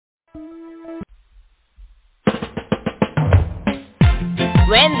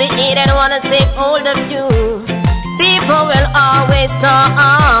When the heathen wanna take hold of you, people will always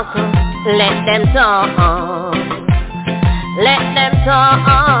talk. Let them talk. Let them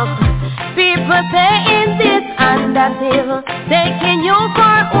talk. People saying this and that evil, taking you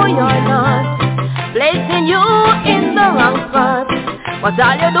for who you're not, placing you in the wrong spot. But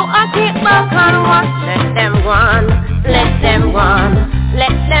all you do is keep back and watch. Let them go on, let them go on.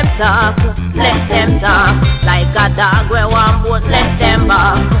 Let them talk, let them talk. Like a dog where one boat, let them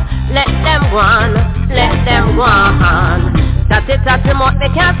bark. Let them go on, let them go on. Tatty tatty mouth, me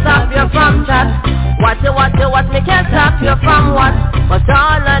can't stop you from chat. What, me can't stop you from what? But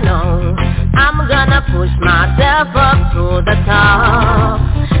all I know, I'm gonna push myself up to the top.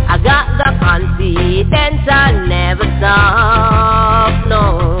 I got the confidence, I'll never stop,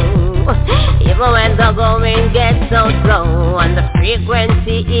 no. Even when the going gets so slow, and the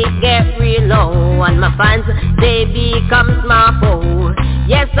frequency it gets real low, and my fans, they becomes my foe.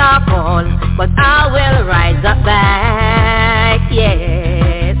 Yes, I fall, but I will rise up back,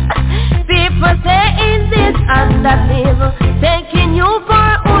 yes. People saying this and that evil, taking you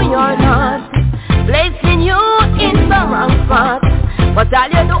for who you're not, placing you in the wrong spot. But all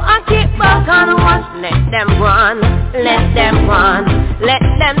you do is keep back and watch. Let them go on, let them go on. Let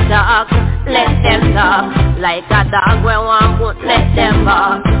them talk, let them talk. Like a dog when one foot, let them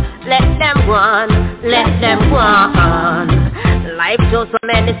bark. Let them go on, let them go on. Life throws so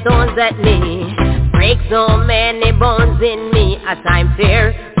many stones at me, break so many bones in me. As I'm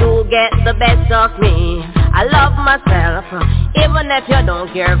fear to get the best of me. I love myself, even if you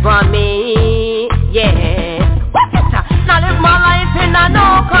don't care for me. Yeah. Now live my life in a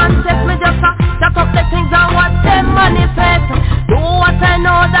no concept. Me just shut up the things and watch them manifest. Do what I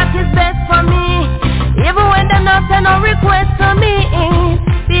know that is best for me, even when them not send no request to me.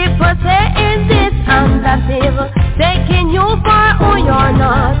 People saying this and that evil, taking you for who you're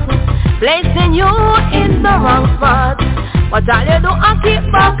not, placing you in the wrong spot. But all you do is keep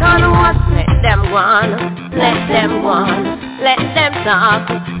back and watch. Let them go on, let them go on. Let them talk,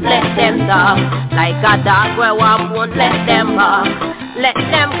 let them talk. Like a dog where one won't let them bark. Let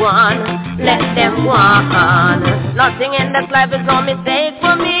them go on, let them go on. Nothing in this life is no mistake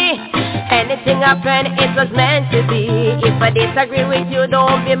for me. Anything happen, it was meant to be. If I disagree with you,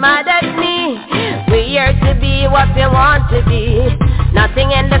 don't be mad at me. We're here to be what we want to be.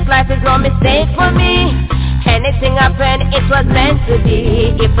 Nothing in this life is no mistake for me. Anything happen, it was meant to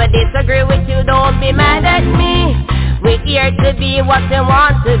be. If I disagree with you, don't be mad at me. We're here to be what we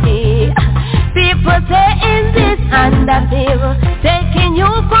want to be. People saying this and that evil, taking you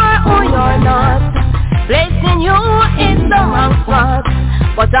for who you're not, placing you in the wrong spot.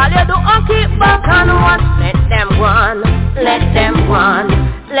 But all you do is keep back and watch. Let them go on, let them go on.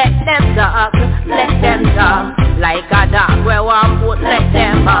 Let them talk, let them talk. Like a dog where one foot, let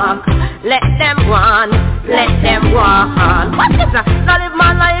them bark. Let them go on, let them go on. What is that? Now live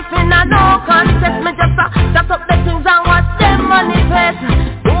my life in a no concept. Me just shut up the things and watch them manifest.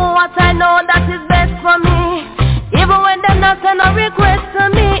 Do what I know that is best for me, even when them not send a request to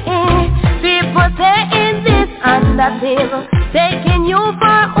me. People saying this and that evil, taking you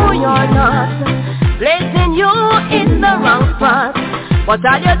for who you're not, placing you in the wrong spot. But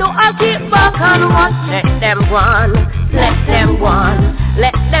all you do is keep back and watch. Let them go on, let them go on.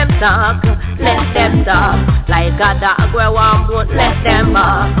 Let them talk, let them talk. Like a dog where one boat, let them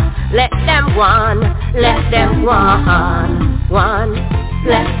bark. Let them go on, let them go on. One,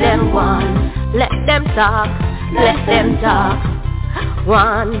 let them go on. Let them talk, let them talk.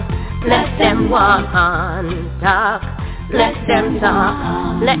 One, let them go on. Talk, let them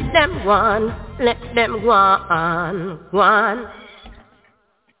talk. Let them go on, let them go on. One.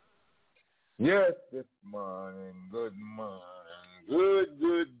 Yes, this morning, good morning.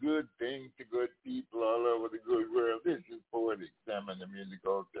 Good things to good people all over the good world. This is Poetic Sam and the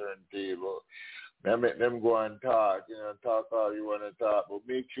Musical Turntable. Now make them go and talk, talk all you want to talk, but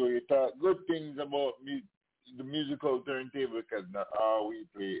make sure you talk good things about the Musical Turntable, because not all we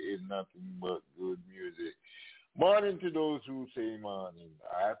play is nothing but good music. Morning to those who say morning.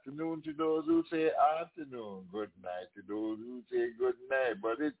 Afternoon to those who say afternoon. Good night to those who say good night.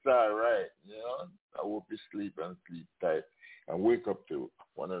 But it's all right, I hope you sleep and sleep tight and wake up to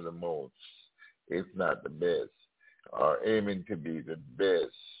one of the most, if not the best, or aiming to be the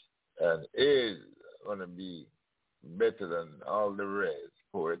best, and is going to be better than all the rest.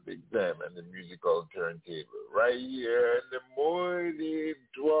 Poetic Sam and the Musical Turntable. Right here in the morning,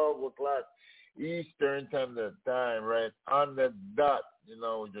 12 o'clock. Eastern time, right on the dot.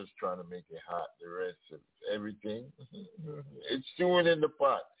 We're just trying to make it hot. The rest of everything, it's stewing in the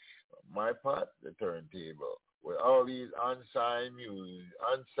pot. My pot, the turntable. with all these unsigned music,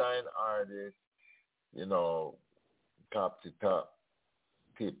 unsigned artists, you know, top to top,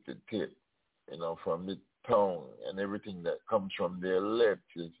 tip to tip, you know, from the tongue and everything that comes from their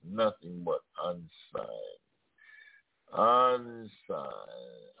lips is nothing but unsigned. Unsigned.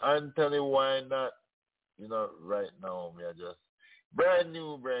 Anthony, why not? You know, right now we are just brand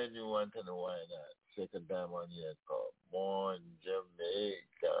new Anthony, why not? Second time on here called Born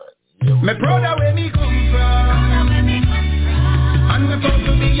Jamaica. My brother, where me come from? And me proud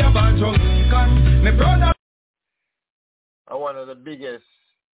to be a born Jamaican. My brother. One of the biggest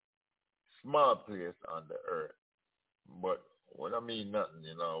small place on the earth. But what I mean nothing,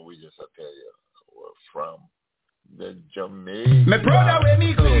 you know, we just tell you we're from the Jamaica. My brother, where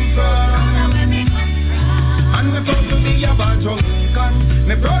me come from? And me proud to be a born Jamaican.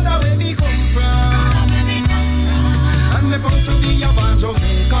 My brother, where me come from? And me proud to be a born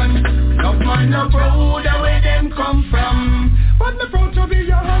Jamaican. No man no proud of where them come from. But me proud to be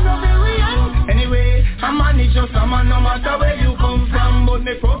a Hanoverian. Anyway, a man is just a man no matter where you come from. But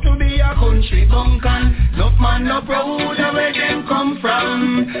me proud to be a country bunkan. No man no proud of where them come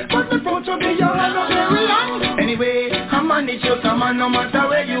from. But me proud to be a Hanoverian. Anyway, a man is just a man no matter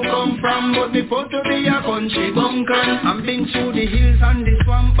where you come from. But me proud to be a country bunkan. I'm been through the hills and the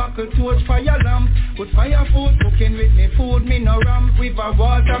swamp. Buckle torch fire lamp. Put fire food cooking with me food. Me no ramp with a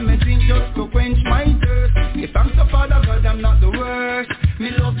water. Me drink just to quench my thirst. If I'm so Father God, I'm not the worst. Me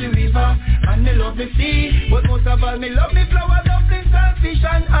love the river and me love the sea. But most of all, me love the flower, dumplings and fish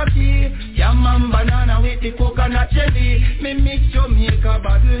and ackee. Yam and banana with the coconut jelly. Me mix Jamaica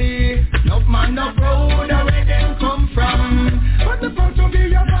badly. No man no proud of where them come from. But the proud to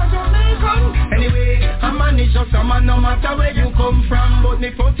be a bad Jamaican. Anyway, a man is just a man no matter where you come from. But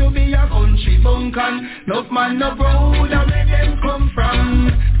me proud to be a country bunkan. No man no proud of where them come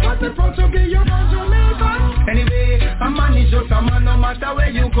from. But me proud to be a bad Jamaican. Anyway, a man is just a man no matter where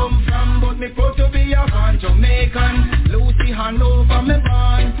you come from. But me proud to be a born Jamaican. Lucy hand over me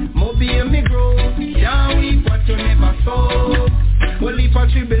born. Mobile me grow. Can't weep what you never sow. Well, if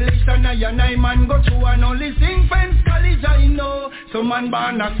a tribulation and I man go through and only sing fence college I know. Some man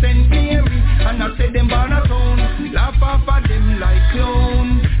born a St. Mary and I say them born a town. Laugh off at them like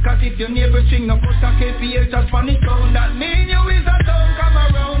clown. Cause if your neighbor sing no put a KPH just funny sound, that mean you is a town come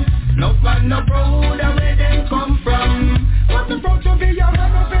around. No man no proud of where them come from. But the proud to be a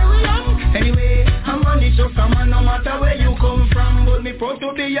Hanoverian. Anyway, a man is just a man no matter where you come from. But me proud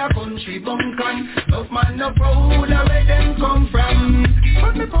to be a country bunkan. No man no proud of where them come from.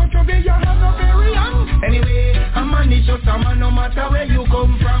 But me proud to be a Hanoverian. Anyway, a man is just a man no matter where you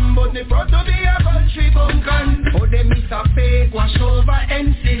come from. But me proud to be a country bunkan. Oh, them is a fake wash over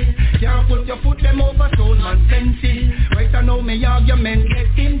NC. Can't put your foot them over stone man sensi. Right now me argument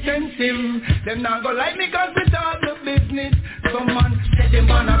get intensive. Them not go like me cause we talk the business. Some man say them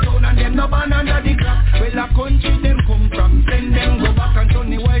ban a town and them no ban under the clock. Well a country them come from. Send them go back and tell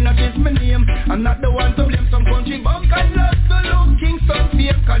me why not is my name. I'm not the one to blame some country bunk and love to look Kingston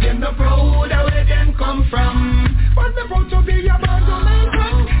fake. Cause them no proud of where them come from. But they proud to be a bad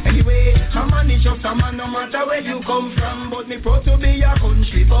Jamaican. Anyway, a man is just a man no matter where you come from. But me proud to be a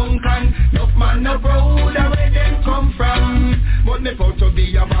country bunkan. No man no proud of where them come from. But me proud to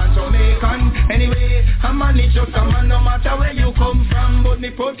be a bad Jamaican. Anyway, a man is just a man no matter where you come from. But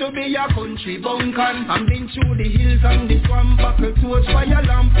me proud to be a country bunkan. I'm been through the hills and the swamp. Buckle torch fire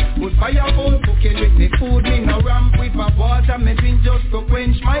lamp. Put fire for cooking with me food. Me no ramp with my water. Me drink just to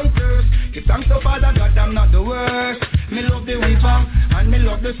quench my thirst. If thanks to Father God, I'm not the worst. Me love the river and me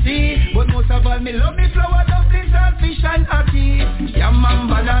love the sea. But most of all, me love the flower, dumplings and fish and ackee. Yam and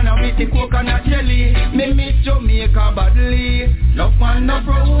banana with the coconut jelly. Me miss Jamaica badly. No man no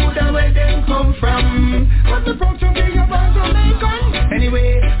proud of where them come from. But the proud to be a bad Jamaican.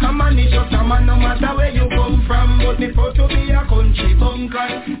 Anyway, a man is just a man no matter where you come from. But me proud to be a country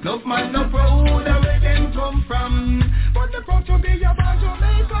bunkan. No man no proud of where them come from. But the proud to be a bad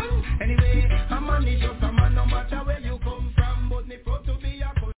Jamaican. Anyway, a man is just a man no matter where you come from. But me proud to be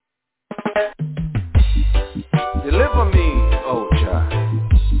a country. Deliver me, oh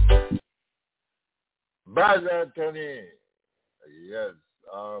child. Bad Anthony, yes,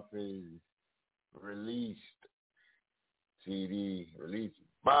 off his released CD, released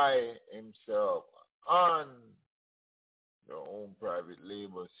by himself on their own private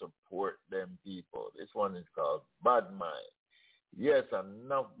label, Support Them People. This one is called Bad Mind. Yes,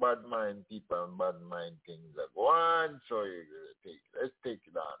 enough bad mind people and bad mind things that one, so you're gonna take. Let's take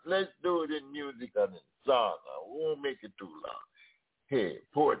it on. Let's do the music and the song. I won't make it too long. Hey,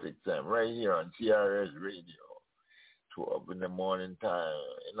 Poetic Sam, right here on CRS Radio. 12 in the morning time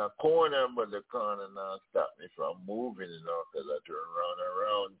in a corner, but the corner now stop me from moving, because I turn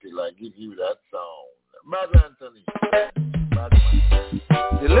around till I give you that sound. Mad Anthony. Mad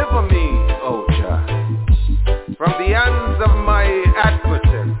man. Deliver me, O Jah, from the hands of my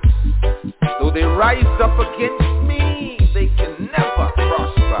adversaries. Though they rise up against me, they can never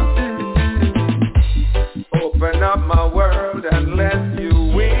prosper. Open up my world and let you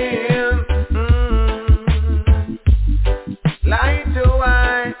win. Lie to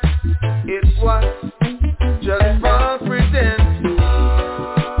I, it was just false pretense.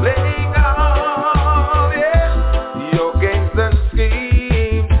 Playing all, your games and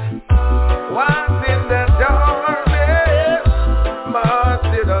schemes. Once in the darkness,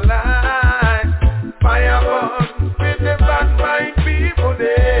 must it alive. Fire burns with the bad mind people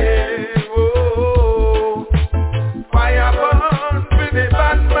there. Oh, fire burns with the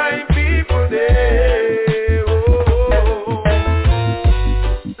bad mind people there.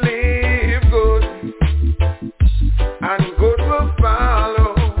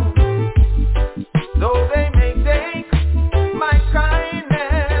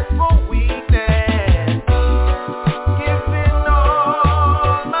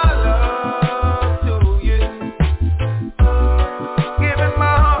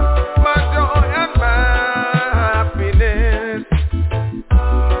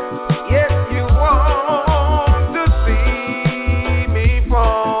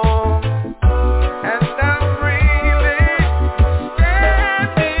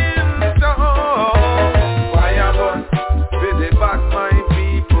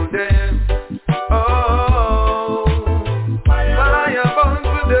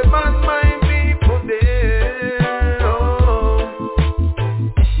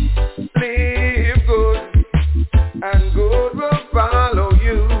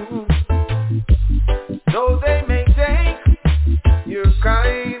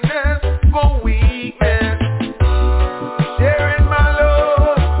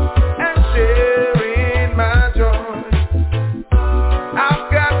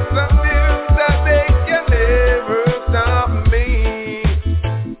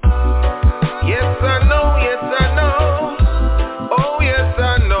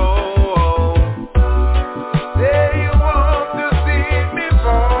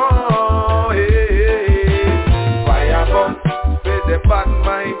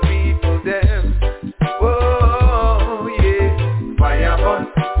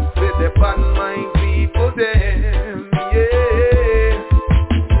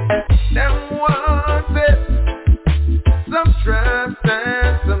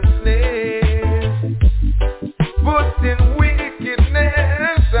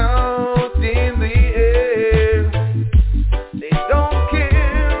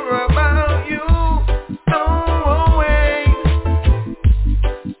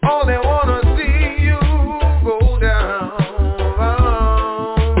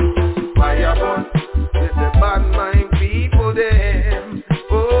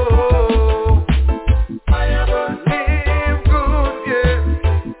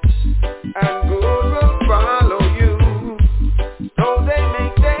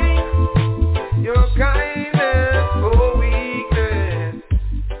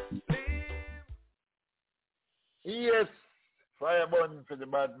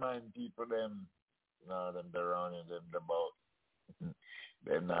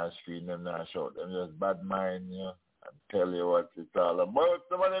 Them not shout, them just bad mind you and tell you what it's all about.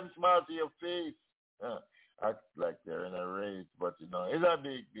 Some of them smile to your face, act like they're in a race, but it's a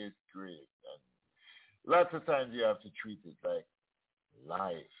big disgrace. And lots of times you have to treat it like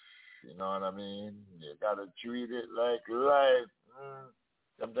life. You know what I mean? You gotta treat it like life.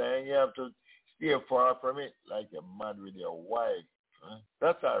 Sometimes you have to stay far from it, like you're mad with your wife.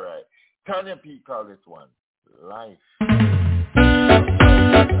 That's all right. Tanya P call this one life.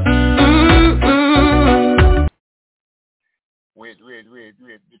 Wait.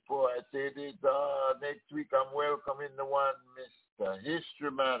 Before I say this, next week I'm welcoming the one, Mr.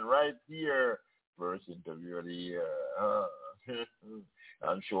 History Man, right here. First interview of the year.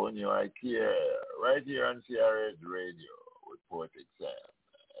 I'm showing you I care. Right here on CRS Radio with Poetic Sam.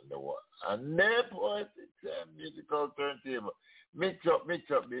 And then Poetic Sam, Muzical, Turntable. Mix up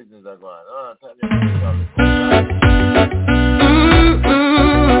business are going.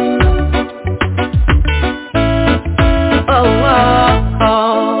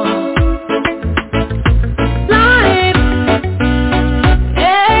 Life,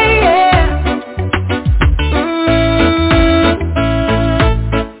 yeah.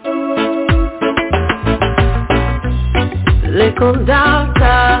 Little doctor,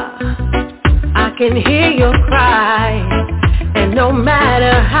 I can hear your cry. No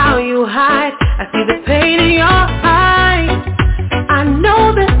matter how you hide, I see the pain in your eyes. I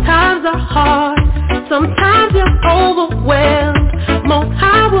know that times are hard, sometimes you're overwhelmed. Most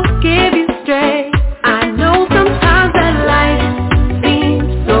High will give you strength. I know sometimes that life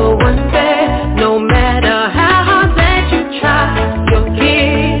seems so unfair. No matter how hard that you try, you're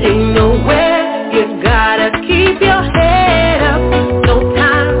getting nowhere. You gotta keep your head up. No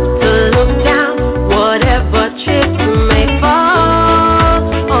time to look down, whatever chips may fall.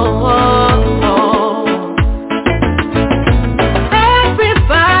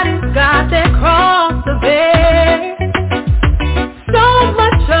 Everybody's got their cross to bear. So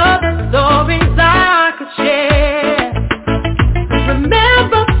much of the stories I could share.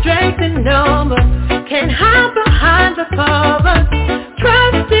 Remember, strength in numbers can hide behind the covers.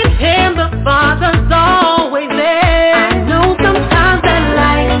 Trust in Him, the Father's always there. I know sometimes that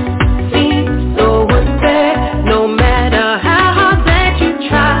life seems so unfair. No matter how hard that you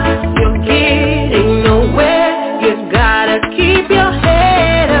try, you're getting nowhere. You gotta keep your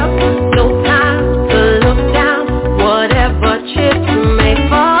head up. No time to look down, whatever chips may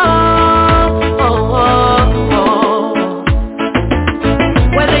fall.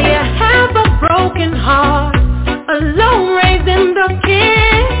 Whether you have a broken heart, alone raising the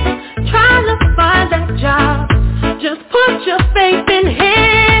kids, trying to find that job, just put your faith in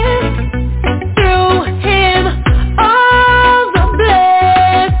Him. Through Him, all the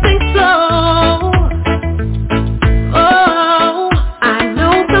blessings flow. Oh, I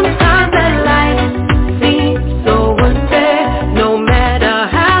know sometimes that life seems so unfair. No matter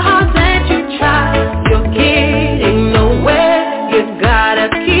how hard that you try, you're getting nowhere. You gotta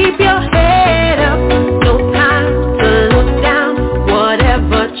keep your head up. No time to look down,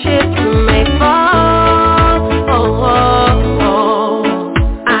 whatever chips may fall.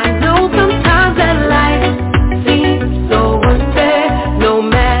 I know sometimes that life seems so unfair. No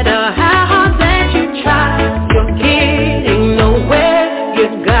matter how hard that you try, you're getting nowhere. You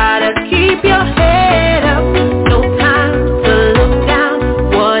gotta keep your head up. No time to look down,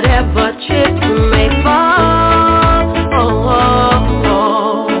 whatever chips may fall.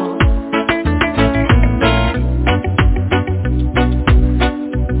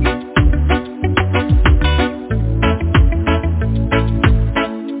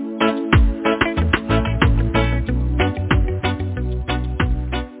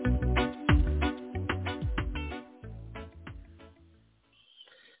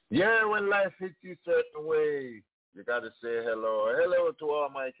 Yeah, when life hits you certain way, you got to say hello. Hello to all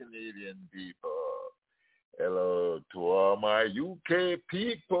my Canadian people. Hello to all my UK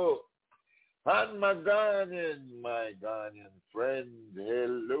people. And my Ghanaian friends.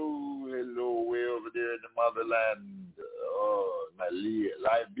 Hello, way over there in the motherland. Oh, my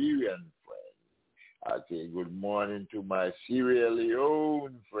Liberian friends. I say good morning to my Sierra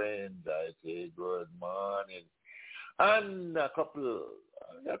Leone friends. I say good morning. And I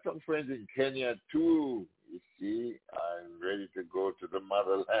got some friends in Kenya too. You see, I'm ready to go to the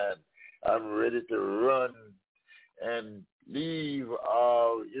motherland. I'm ready to run and leave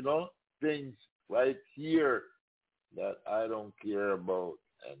all, things right here that I don't care about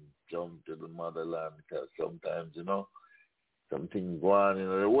and jump to the motherland because sometimes, something going on in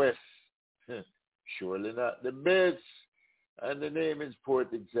the West. Surely not the best. And the name is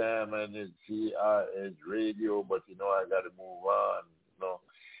Poetic Sam and it's CRS Radio, but I got to move on.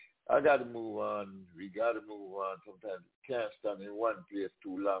 I got to move on. We got to move on. Sometimes you can't stand in one place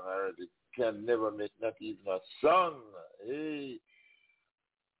too long. I heard it can never make not even a song. Hey,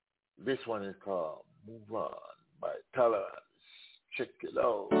 this one is called Move On by Tolerance. Check it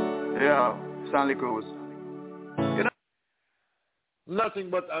out. Yeah, Stanley Cruz. Nothing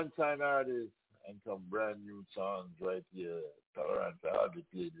but unsigned artists and some brand new songs right here. Tolerance, I hardly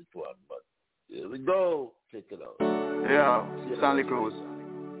play this one, but here we go. Check it out. Yeah, Stanley Cruz.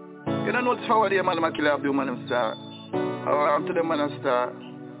 You don't know what's forward here, man, I'm kill up the man them star. I'm to the man a star.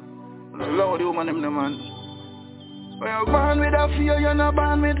 Lord, the woman them the man. When you're born with a fear, you're not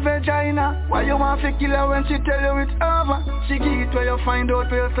born with vagina. Why you want to kill her when she tell you it's over? She give it where you find out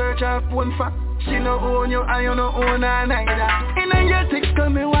where you search her phone for. She no own you and you no own her neither. In your text, tell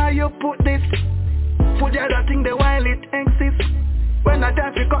me why you put this. Put the other thing the while it exists. When I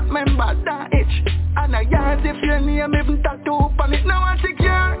die, you got member that itch. And I yard if your name even tattoo on it. Now I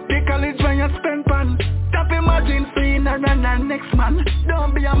secure the college when you spend pan. Stop imagine seeing her and her next man.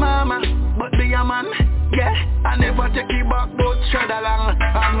 Don't be a mama, but be a man. Yeah, I never take it back, but shred along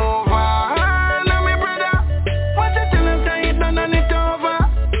and move on. Now me brother, what you tell us I done and it over.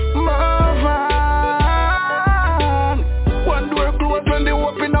 Move on. One door closed when they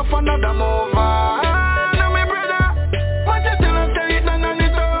open up another. Move on. Now me brother, what you tell us I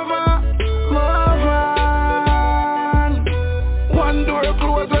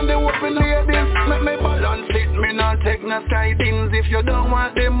a tidings. If you don't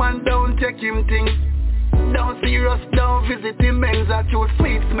want them man, don't take him things. Don't serious, don't visit him. Men's are too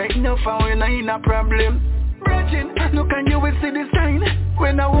sweet, make no fun when I in a problem. Brethren, look and you will see the sign.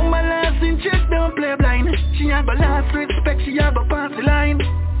 When a woman laughs in chest, don't play blind. She have a last respect, she have a party line.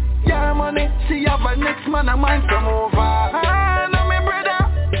 Yeah, money, she have a next man, a mind come over. Now my brother,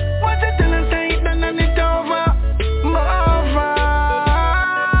 what you tell us, say it done and it over. Move on.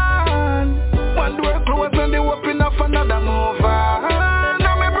 One door closed and they open up another move on.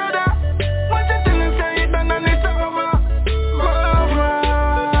 Now my brother, what you tell us, say it done and it over. Move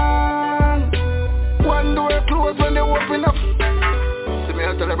on. One door closed when they open up. See me, I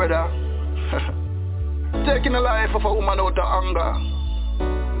tell you, brother. Taking the life of a woman out of anger,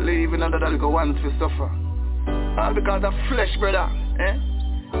 leaving another little ones to suffer. All because of flesh, brother, eh?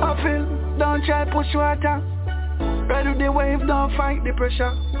 I feel, don't try push water. Ride the wave, don't fight the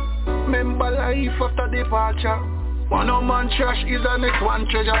pressure. Remember life after departure. One no man trash is the next one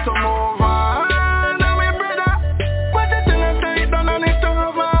treasure to move on. Now my brother, what you tell us, say it done and it's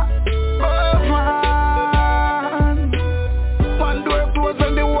over. Move on. One door closed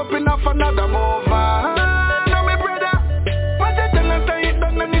and they open up another move on.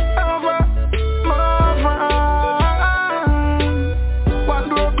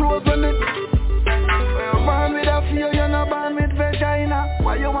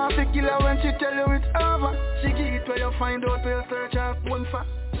 Find out where search her phone for.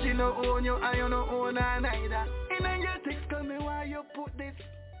 She no own you and you no own her neither. In your text tell me why you put this.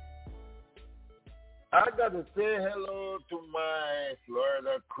 I gotta say hello to my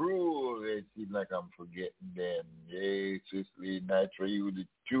Florida crew. It seems like I'm forgetting them. Yay, Sicily, Nitro, you to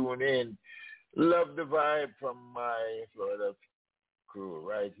tune in. Love the vibe from my Florida crew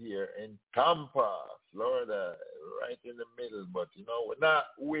right here in Tampa, Florida, right in the middle. But you know, we're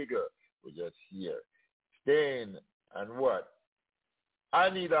not wiggle. We're just here. Staying. And what? I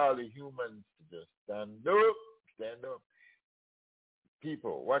need all the humans to just stand up.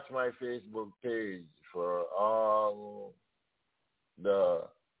 People, watch my Facebook page for all the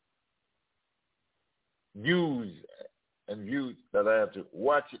news and views that I have to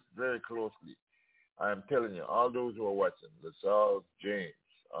watch it very closely. I'm telling you, all those who are watching, LaSalle James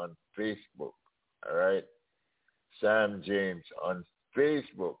on Facebook, all right? Sam James on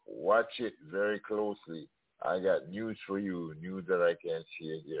Facebook, watch it very closely. I got news for you, news that I can't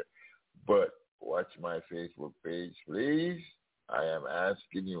share here. But watch my Facebook page, please. I am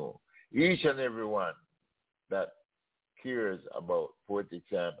asking you, each and every one that cares about Poetic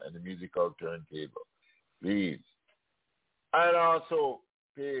Sam and the Musical Turntable, please. And also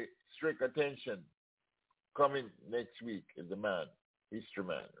pay strict attention. Coming next week is the man, History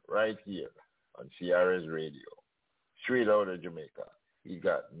Man, right here on CRS Radio, straight out of Jamaica. He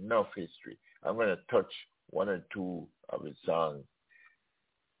got enough history. I'm going to touch one or two of his songs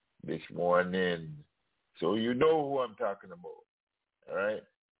this morning, so you know who I'm talking about, all right?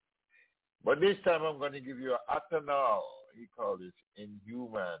 But this time I'm going to give you an Atanal. He called it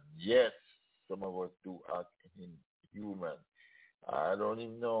Inhuman. Yes, some of us do act inhuman. I don't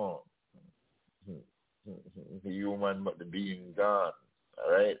even know. Human, but the being gone,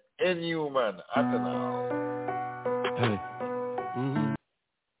 all right? Inhuman, Atanal. Hey.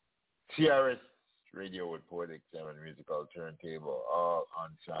 CRS Radio with Poetic Sam and Musical Turntable, all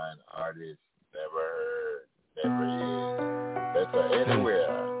unsigned artists, never heard, never heard, better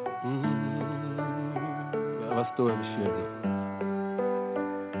anywhere. I have a story to share this.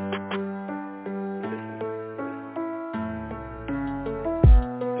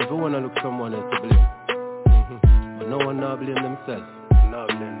 Everyone look someone else to blame, but no one now blame themselves. How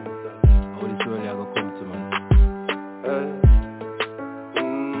this really are gonna come to man?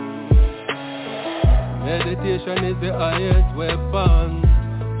 Meditation is the highest weapon,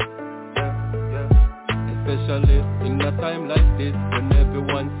 especially in a time like this when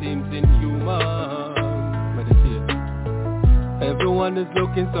everyone seems inhuman. Meditate. Everyone is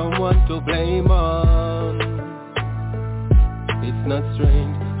looking someone to blame on. It's not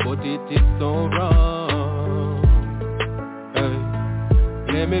strange, but it is so wrong. Hey.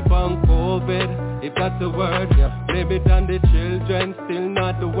 Blame it on COVID, if that's the word. Blame it on the children, still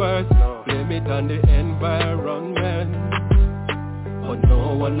not the worst. Blame it on the environment, but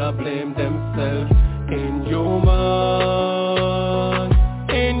no one will blame themselves. Inhuman,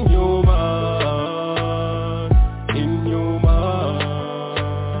 inhuman, inhuman.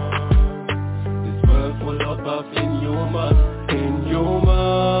 This world full of inhuman,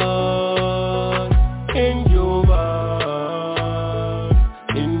 inhuman, inhuman,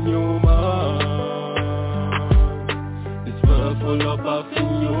 inhuman. This world full of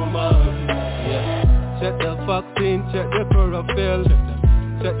inhuman. Yeah. Check the vaccine, check the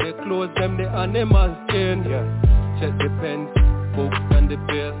animal skin. Check the pens, books and the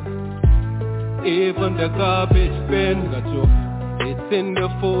bill. Even the garbage bin. It's in the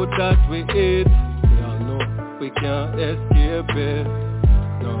food that we eat. We all know we can't escape it.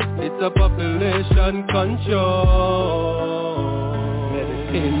 No, it's a population control.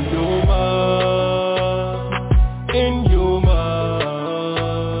 Inhuman.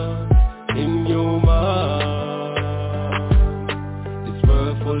 This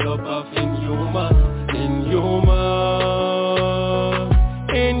world full up of inhuman.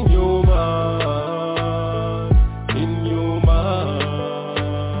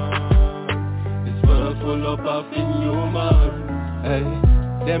 This world full up of inhuman. Hey,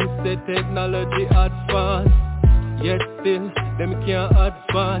 them say technology advanced, yet still them can't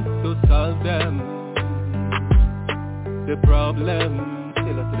advance to solve them. The problem,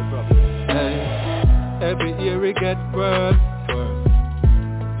 still us the problem. Hey, every year we get worse.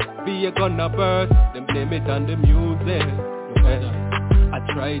 Be a gonna burst, them blame it on the music. Hey, I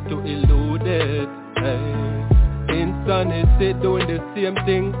try to elude it. Hey, insanity doing the same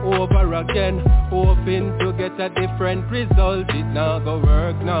thing over again, hoping to get a different result. It not go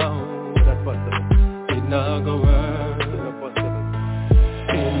work now. That's possible. It not go work.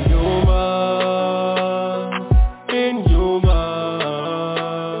 Inhuman.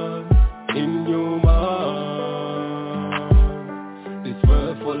 This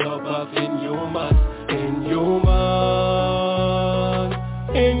world full up of inhuman.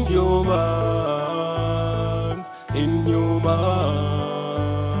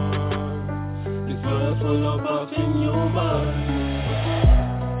 This world full up of inhuman.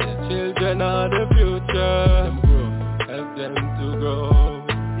 The children are the future. Help them to grow.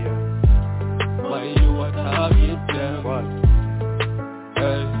 Why you are target them?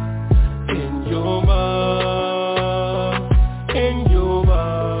 Hey, inhuman.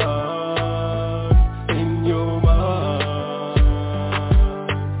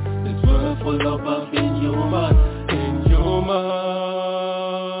 This world full up of inhuman.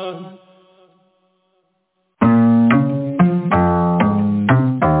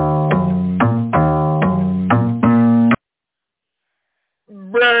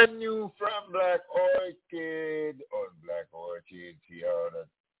 Brand new from Black Orchid on Black Orchid,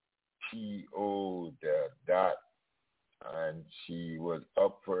 T-O dot. And she was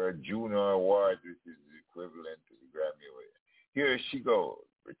up for a Juno Award, which is equivalent to the Grammy Award. Here she goes.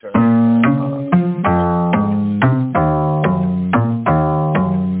 Return.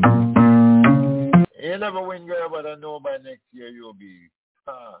 You never win, girl, but I know by next year you'll be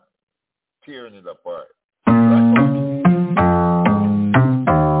tearing it apart. Black Orchid.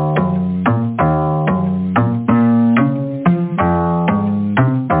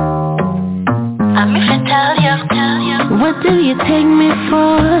 What do you take me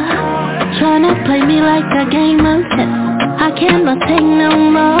for? Tryna play me like a game of chess. I cannot take no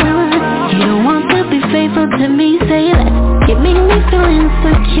more. You don't want to be faithful to me, say that. You make me feel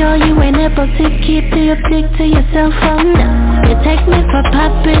insecure. You ain't able to keep your dick to yourself, oh no. You take me for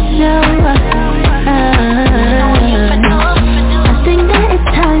puppet show. I think that it's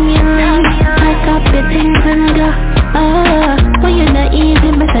time you leave. Pack up your things and go. Well you're not easy,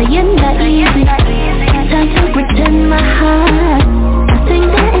 but you're not easy. Time to pretend my heart. I think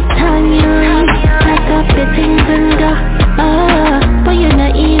that it's time you leave. Pack up your things and go. But you're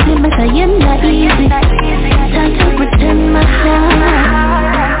not easy, but you're not easy. Time to pretend my heart.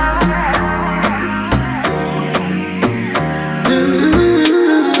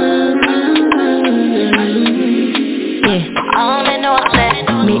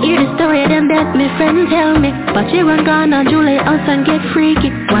 Me hear the story them that me friend tell me, but you run gone and Julie us and get freaky.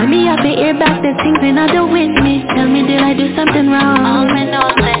 Why me have to hear back the things they not do with me? Tell me did I do something wrong?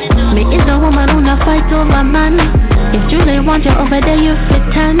 Me is a woman who not fight over man. If Julie want you over there you fit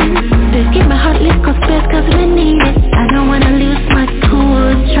tan. Please keep my heart liquor space cause we need it. I don't wanna lose my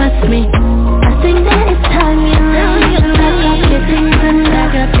cool, trust me. I think that it's time you leave. Pack up your things and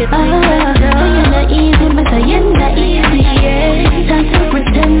pack up your things and go. So you're not easy, but you're not easy. Time to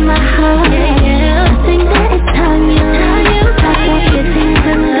pretend my heart. I think that it's time you leave. Pack up your things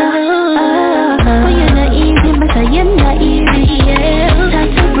and go. So you're not easy, but you're not easy.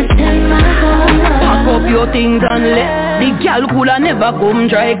 Time to pretend my heart. Pack up your things and let the girl coulda never come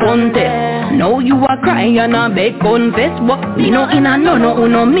try contest. Now you a cry and a beg confess, but me no in a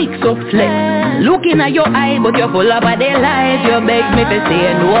no mix up flex. Looking at your eye, but you're full of body life. You beg me to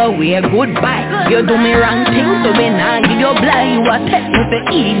say no way, goodbye. You do me wrong things, so when I give you blind, you a text me for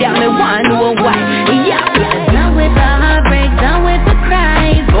idiot, me want know why. Yeah, down with the heartbreak, down with the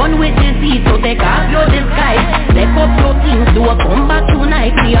cries, gone with deceit, so take off your disguise. Let go up your things, do a come back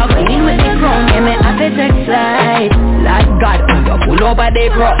tonight. We are clean with the crown, yeah, me have it excited. Like God, when you pull over the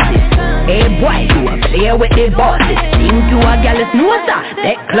crosses. Hey boy, you a play with the bosses. Think you a gal is no star,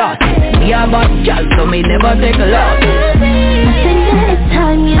 that classes. Me a bad gal, so me never take a loss. I think that it's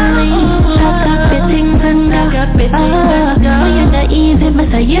time you leave. Pack up your things and go. Oh, you're not easy,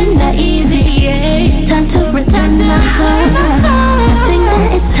 but you're not easy. Time to return my heart. I think that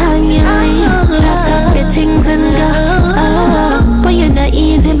it's time you leave. Pack up your things and go. Oh, but you're not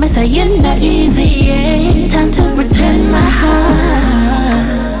easy, but you're not easy. Time to return my heart.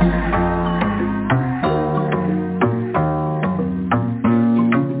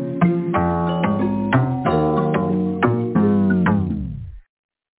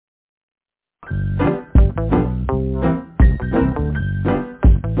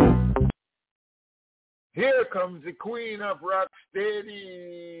 Here comes the queen of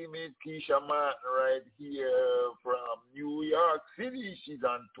Rocksteady, Miss Keisha Martin, right here from New York City. She's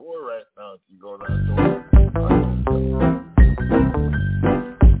on tour right now. She goes on tour.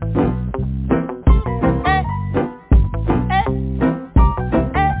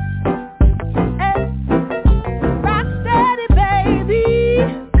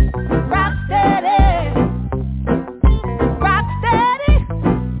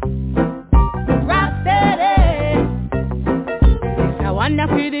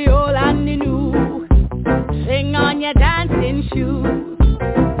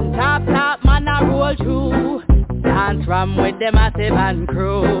 From with the massive and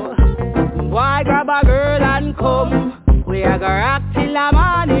crew. Boy, grab a girl and come. We are gonna rock till the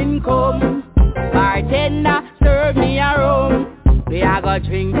morning come. Bartender, serve me a rum. We are gonna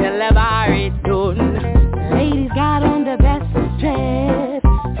drink till the bar is done. Ladies got on the best dress.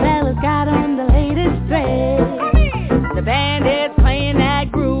 Fellas got on the latest dress. The band is playing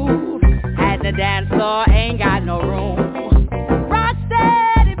that groove. At the dance floor ain't got no room. Rock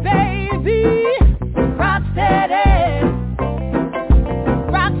steady, baby. Rock steady.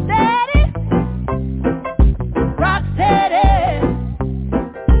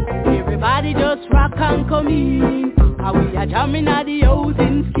 Just rock and come in. How we are jamming at the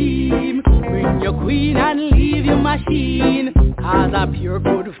housing scheme. Bring your queen and leave your machine. Cause a pure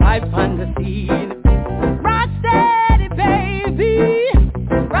good vibe on the scene. Rock steady, baby.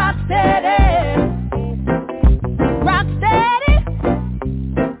 Rock steady. Rock steady.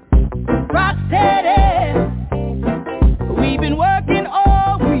 Rock steady. We've been working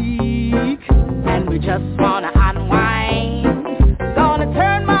all week and we just wanna unwind. Gonna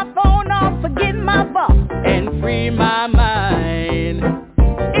turn my forget my boss and free my mind.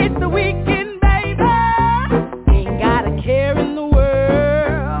 It's the weekend, baby. Ain't got a care in the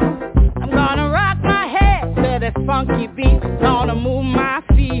world. I'm gonna rock my head to this funky beat. Gonna move my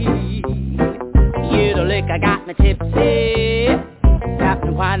feet. You the liquor got me tipsy. Got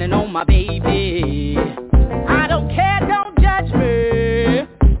me whining on my baby. I don't care, don't judge me.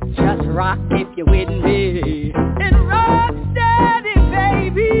 Just rock if you're with me. And rock steady,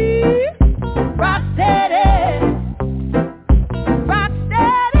 baby. Rock steady, rock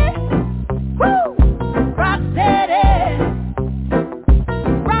steady, woo! Rock steady,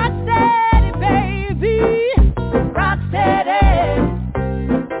 baby. Rock steady,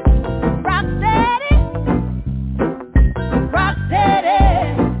 rock steady, rock steady.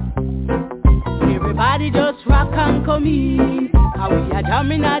 Everybody just rock and come in. How we are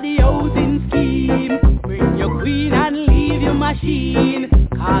jamming at the housing scheme. Bring your queen and leave your machine.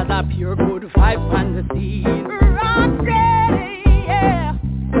 Cause a pure good vibe on the scene. Rock steady, yeah.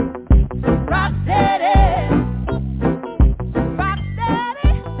 Rock steady. Rock steady,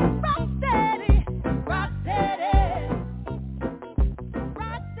 rock steady, rock steady.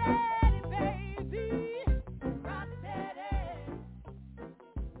 Rock steady, baby. Rock steady.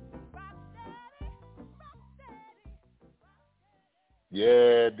 Rock steady, rock steady.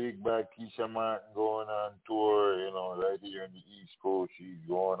 Yeah, big bad Keisha Martin going on tour, you know, right here in the East Coast.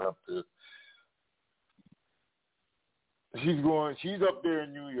 She's up there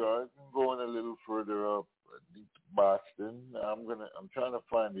in New York and going a little further up, I think Boston. I'm trying to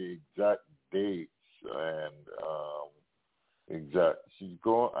find the exact dates and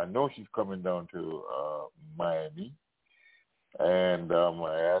I know she's coming down to Miami. And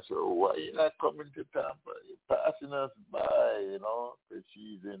I asked her, why are you not coming to Tampa? You're passing us by, you know, because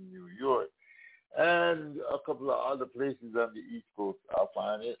she's in New York. And a couple of other places on the East Coast. I'll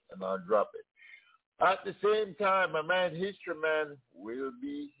find it and I'll drop it. At the same time, my man History Man will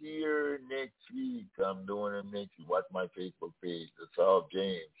be here next week. I'm doing it next week. Watch my Facebook page. That's all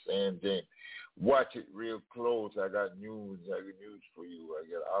James, Sam James. Watch it real close. I got news. For you. I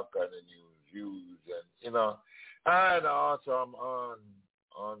got all kind of news, views, and, you know, And also I'm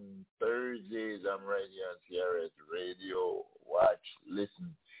on Thursdays. I'm right here on CRS Radio. Watch,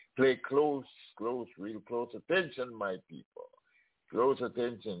 listen, play real close attention, my people. Close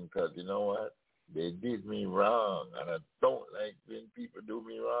attention, because you know what? They did me wrong, and I don't like when people do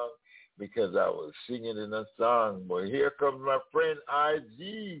me wrong because I was singing in a song. But here comes my friend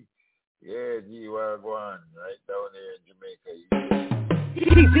IG. Yeah, G, where I go on, right down there in Jamaica.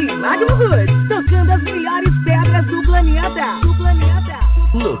 DJ Magnohood, tocando as melhores pedras do planeta.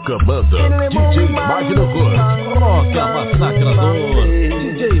 Louca Banda, DJ Magnohood, Roca Massacrador,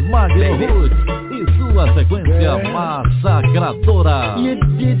 DJ Magnohood e sua sequência massacradora. You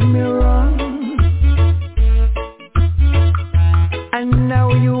did me wrong, and now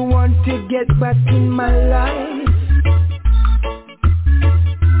you want to get back in my life.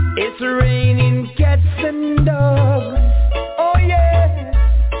 It's raining cats and dogs, oh yeah.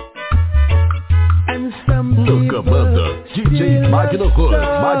 And some Louca Banda, DJ Magnohood,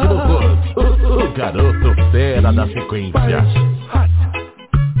 o garoto fera da sequência. Hot,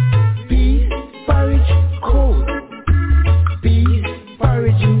 beef porridge cold, beef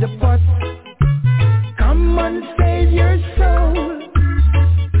porridge in the pot. Come on, save your soul.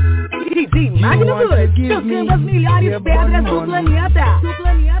 DJ Magnohood, tocando as melhores pedras do planeta.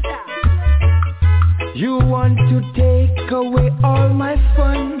 You want to take away all my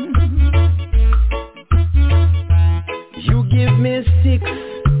fun. You give me 6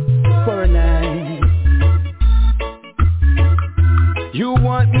 for a night. You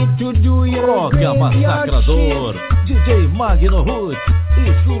want me to do your Roca Massacrador, DJ Magnohood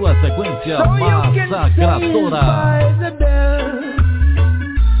e sua sequência massacradora.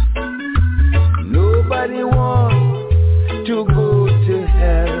 Nobody wants to go to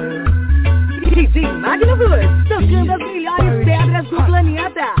hell. DJ Magnohood, tocando as melhores pedras do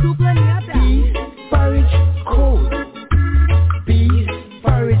planeta. Beef porridge cold, beef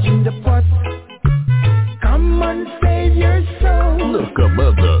porridge in the pot. Come on, save your soul. Louca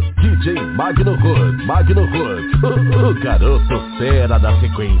Banda, DJ Magnohood, o garoto fera da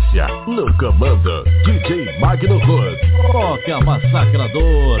sequência. Louca Banda, DJ Magnohood, Roca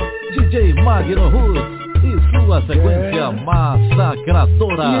Massacrador, DJ Magnohood e sua sequência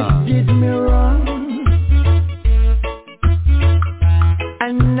massacradora. You did me wrong,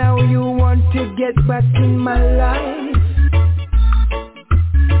 and now you want to get back in my life.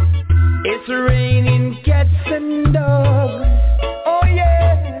 It's raining cats and dogs, oh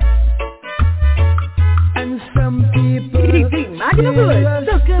yeah. And some people DJ Magnohood,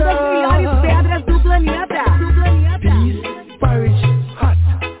 tocando as melhores pedras do planeta. beef porridge hot,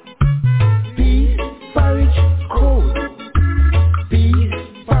 beef porridge cold, beef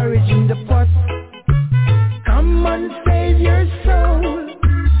porridge in the pot. Come on, save your soul.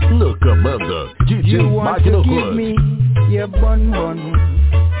 Louca Banda, DJ You want to give me Magnohood. your bun.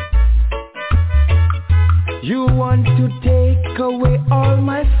 You want to take away all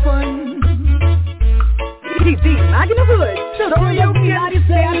my fun. DJ Magnohood, tocando as melhores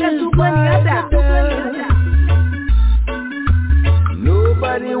pedras do planeta.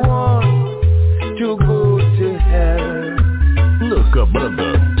 Nobody wants to go to hell. Louca Banda,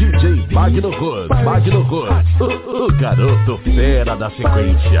 DJ Magnohood, o garoto fera da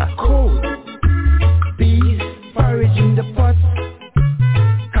sequência. Cold, beef porridge in the pot.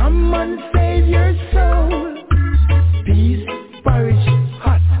 Come on, save your soul. Beef porridge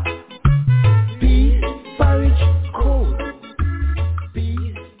hot, beef porridge cold,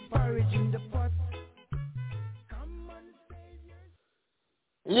 beef porridge in the pot. Come on, save your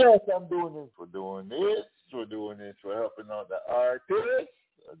Yes, I'm doing this for doing this. We're doing this for helping out the artists.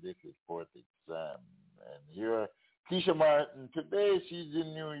 This is Poetic Sam. And here, Keisha Martin. Today she's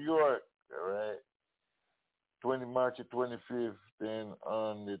in New York, all right? March the 25th. Then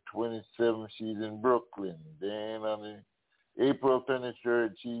on the 27th, she's in Brooklyn. Then on the April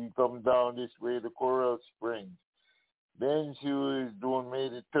 23rd, she comes down this way to Coral Springs. Then she was doing May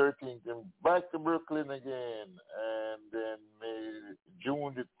the 13th and back to Brooklyn again. And then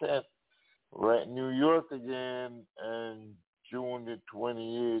June the 10th, right in New York again. And June the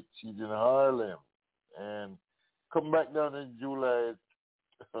 28th, she's in Harlem. And come back down in July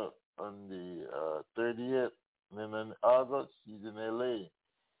on the 30th. And then in August, she's in L.A.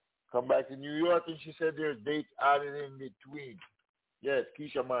 Come back to New York, and she said there's dates added in between. Yes,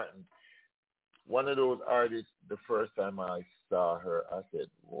 Keisha Martin. One of those artists, the first time I saw her, I said,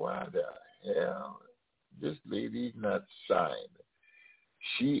 what the hell? This lady's not signed.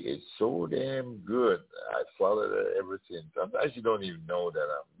 She is so damn good. I followed her ever since. Sometimes you don't even know that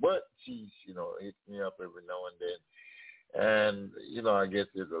but she's, hits me up every now and then. And, you know, I guess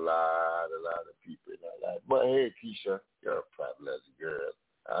there's a lot of people in our life. But hey, Keisha, you're a fabulous girl.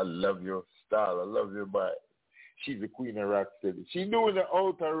 I love your style. I love your vibe. She's the queen of Rock City. She's doing the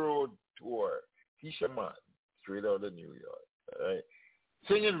Outer Road tour. Keisha Man, straight out of New York. All right.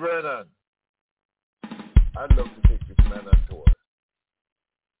 Singing Vernon. I'd love to take this man on tour.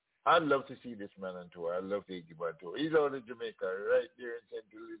 I'd love to see this man on tour. I'd love to take him on tour. He's out of Jamaica, right there in St.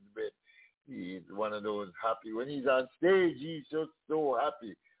 Elizabeth. He's one of those happy. When he's on stage, he's just so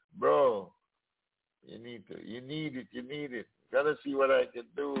happy. Bro, you need it. Gotta see what I can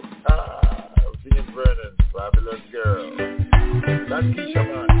do. I'm singing Vernon, fabulous girl. That's Keisha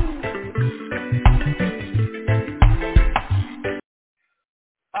Man.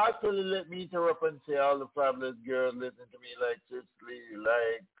 Actually, let me interrupt and say all the fabulous girls listen to me like seriously,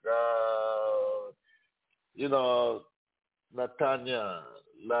 like, you know, Natanya,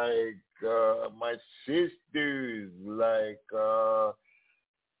 like my sisters, like,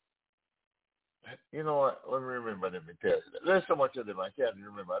 you know what, let me remember them and tell you that. There's so much of them, I can't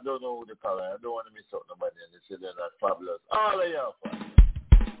remember. I don't know who they call it. I don't want to miss out nobody and they say they're not fabulous. All of y'all fabulous.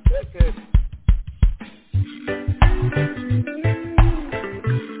 Take it.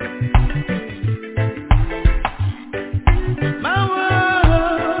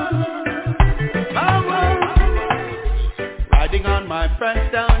 On my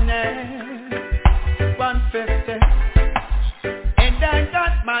friends down there, 150, and I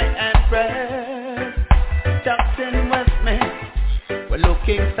got my Empress tucked in with me. We're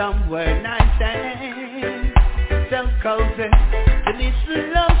looking somewhere nice and so cozy to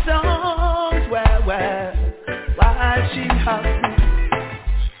listen love songs where while she hugs me.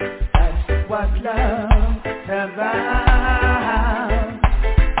 That's what love's about.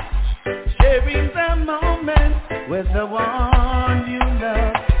 Sharing the moment with the one you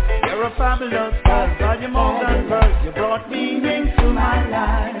love. You're a fabulous girl, but you're more than birth. You brought meaning to my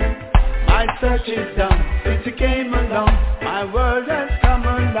life. My search is done since you came along. My world has come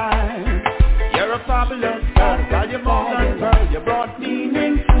alive. You're a fabulous girl, but you're more than birth. You brought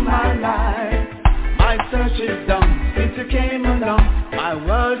meaning to my life. My search is done since you came along. My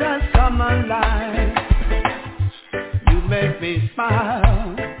world has come alive. You make me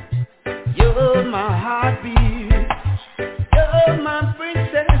smile. You're my heartbeat. You're my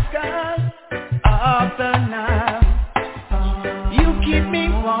princess, girl of the night. You keep me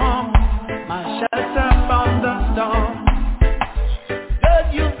warm, my shelter from the storm. Girl,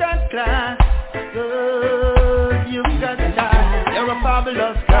 you've got class. Girl, you've got style. You're a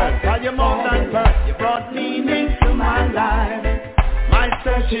fabulous girl, but you're more than birth. You brought meaning to my life. My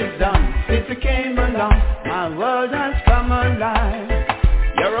search is done since you came along. My world has come alive.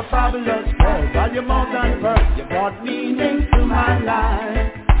 You're a fabulous girl, but you're more than birth. You brought meaning to my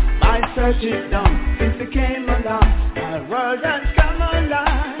life. My search is done since you came along. My world has come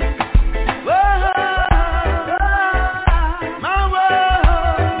alive. Whoa, my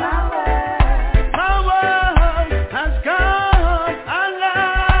world has come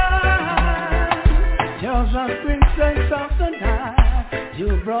alive. You're the princess of the night. You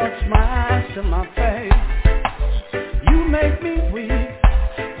brought smiles to my face. You make me weep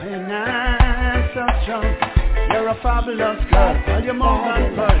when I'm so drunk. You're a fabulous girl, but you're more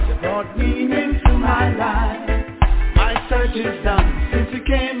than birth. You brought meaning to my life. My search is done since you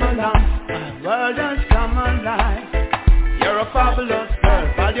came along. My world has come alive. You're a fabulous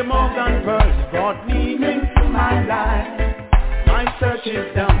girl, but you're more than birth. You brought meaning to my life. My search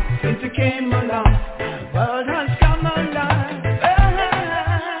is done since you came along. My world has come alive.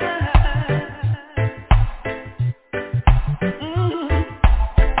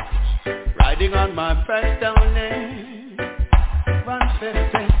 On my press down there,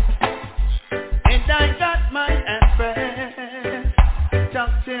 150, and I got my Empress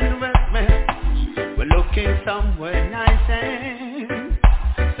tucked in with me. We're looking somewhere nice and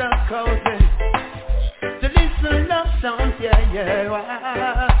so cozy to listen love songs, yeah.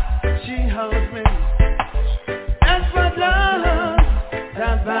 While she holds me. That's what love's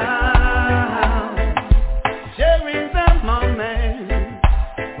about. Sharing the moment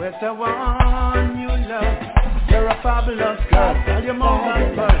with the one you love. You're a fabulous girl, but you're more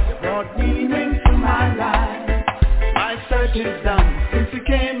than birth. You brought meaning to my life. My search is done since you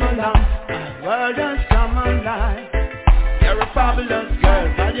came along. My world has come alive. You're a fabulous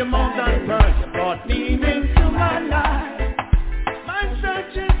girl, but you're more than birth. You brought meaning to my life. My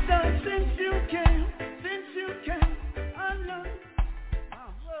search is done since you came along. My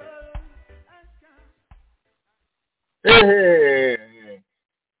world has come. Hey.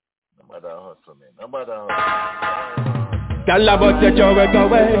 No matter how. Tell about your joy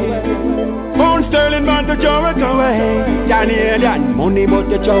away. Won't sterling, but to throw it away. Canadian money, but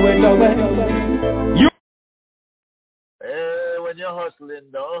to throw it away. Hey, when you're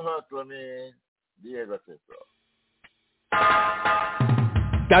hustling, don't hustle me. Diego says so.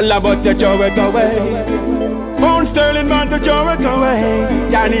 Tell about to throw it away. Pound sterling, but to throw it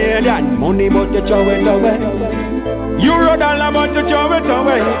away. Canadian money, but to throw it away. Euro dollar, but to throw it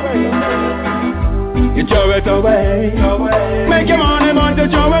away. You throw it away. Make your money, but to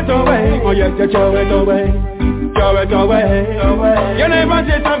throw it away. Oh yes, you throw it away. Throw it away. You never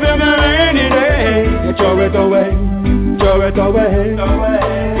sit up in the rainy day. You throw it away. Throw it away.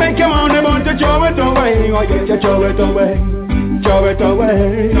 Make your money, but to throw it away. Oh yes, you throw it away. Throw it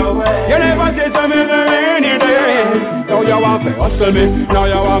away. You never sit up in the rainy day. Now you want to hustle me. Now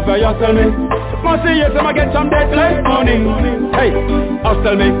you want to hustle me. Must see yes, I'ma get some dead life money. Hey,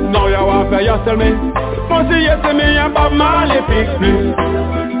 hustle me. Now you want to hustle me. Must see yes, me and Bob Marley pick me.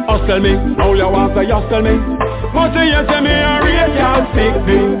 Hustle me. Now you want to hustle me. Must see yes, me and Ray Charles pick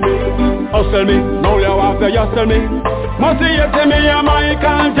me. Hustle me. Now you want to hustle me. Must see yes, me and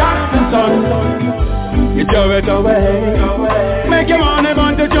Michael Jackson son. You throw it away. Make your money,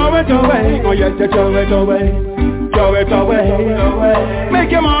 but to throw it away. Oh yes, you throw it away. Throw it away.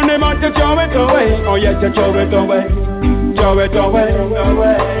 Make your money, but to throw it away. Oh yes, you throw it away. Throw it away.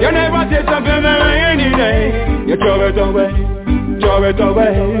 You never sit up in the rainy day. You throw it away. Throw it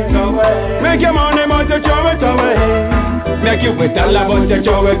away. Make your money, but to throw it away. Make you with a lot, but to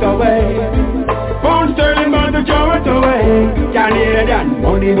throw it away. Pound sterling, but to throw it away. Canadian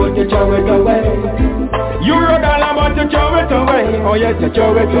money, but to throw it away. Euro dollar, but to throw it away. Oh yes, you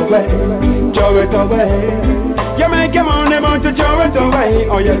throw it away. Throw it away. You make your money, but to throw it away.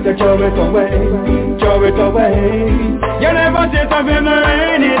 Oh yes, you throw it away. Throw it away. You never sit up in the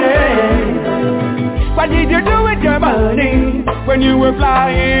rainy day. What did you do with your money when you were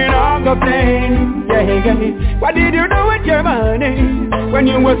flying on the plane? Yeah. What did you do with your money when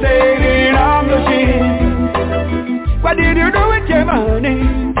you were sailing on the ship? What did you do with your money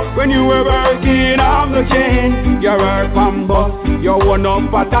when you were working on the chain? You work from bus, you own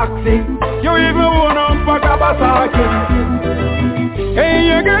up a taxi, you even own up a Kawasaki. Hey,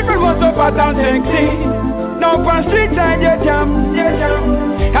 your girlfriend was so fat and sexy. Now for street side you jam.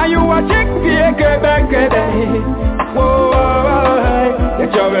 And you a chick for your baby. Whoa, you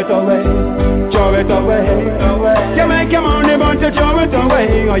throw it away. Throw it away. You make your money, but you throw it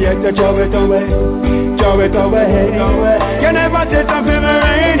away. Oh yes, you throw it away. Throw it away. You never sit up in the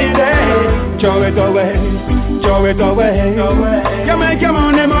rainy day. Throw it away. Throw it away. You make your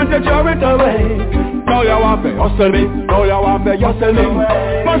money, but you throw it away. Now you want to hustle me. Now you want to hustle me.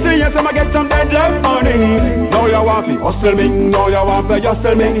 Must see yes, I'ma get some dead love money. Now you want to hustle me. Now you want to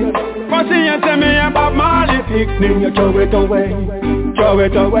hustle me. Must see yes, me and Bob Marley pick me. You throw it away. Throw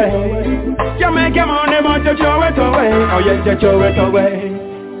it away. You make your money, but you throw it away. Oh yes, you throw it away.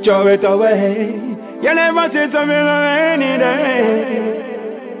 Throw it away. You never sit up in a rainy day.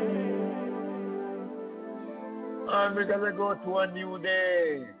 And we're going to go to a new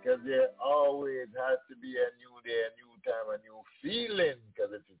day, because there always has to be a new day, a new time, a new feeling,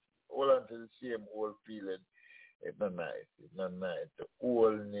 because if it's all onto the same old feeling, it's not nice. It's not nice. The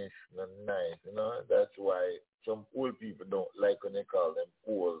oldness not nice, you know. That's why some old people don't like when they call them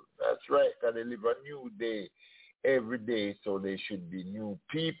old. That's right, because they live a new day every day, so they should be new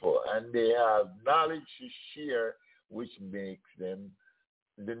people, and they have knowledge to share, which makes them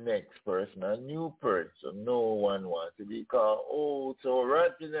the next person a new person. So no one wants to be called old. So right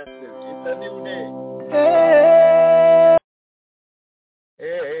in that sense, it's a new day.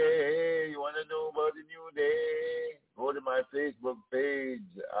 Hey, you want to know about the new day? Go to my Facebook page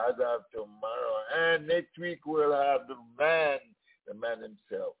as of tomorrow. And next week we'll have the man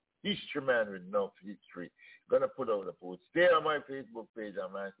himself, history man with enough history. Gonna put out a post. Stay on my Facebook page.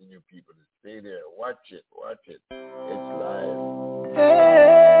 I'm asking you people to stay there. Watch it. It's live.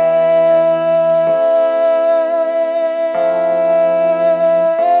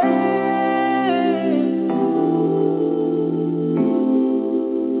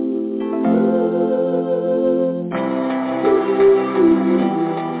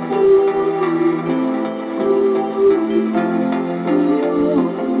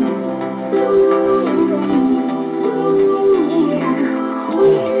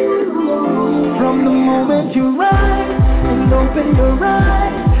 From the moment you rise and open your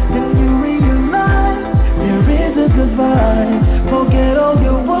eyes, then you realize there is a divine. Forget all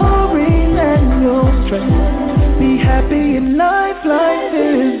your worries and your stress. Be happy in life, life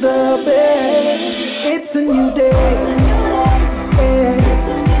is the best. It's a new day.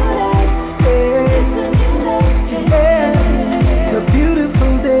 It's a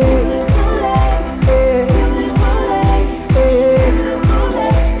beautiful day.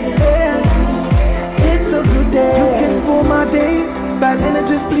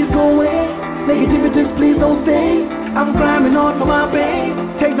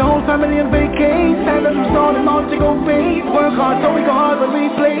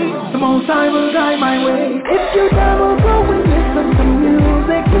 I will guide my way. If you never go and listen to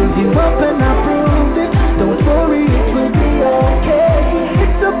music, build you up and I proved it. Don't worry, it will be okay.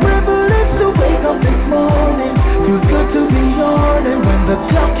 It's a privilege to wake up this morning. Feels good to be on, and when the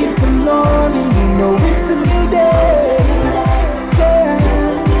clock is alarming, you know it's a new day.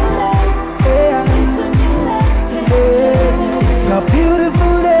 It's a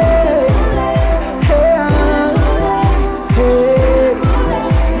beautiful day.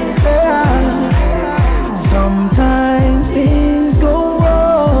 Sometimes things go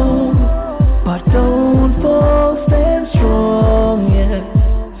wrong, but don't fall, stand strong, yeah.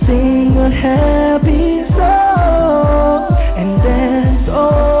 Sing a happy song and dance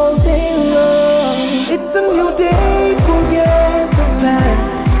all day long. It's a new day, forget the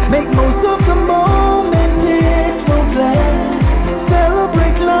past. Make most of the moment, it's no plan.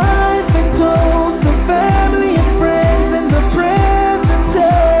 Celebrate life and toast the family and friends in the present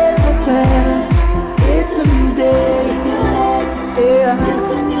and the past. It's a new day, yeah.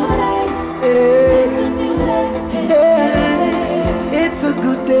 It's a good day, it's a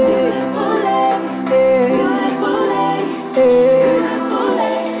good day.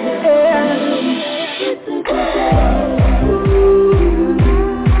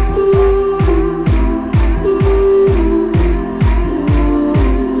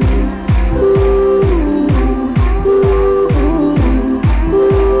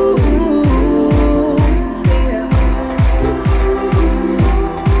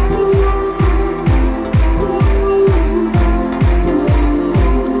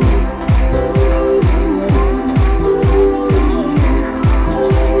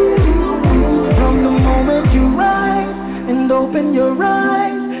 Open your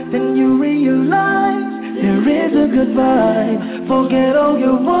eyes, then you realize there is a good vibe. Forget all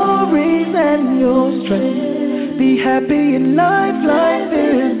your worries and your stress. Be happy in life, life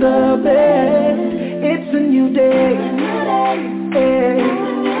is the best. It's a new day,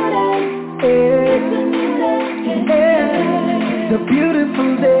 it's a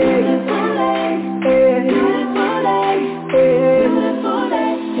beautiful day.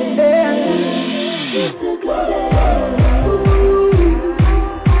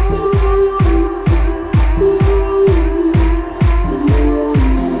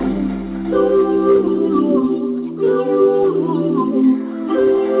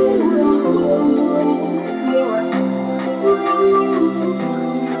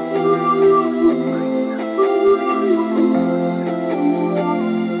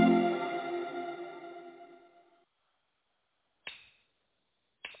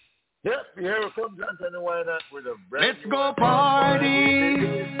 Let's go party,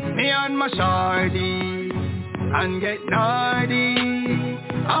 me and my shawty, and get naughty.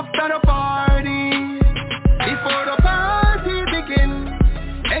 After the party, before the party begin,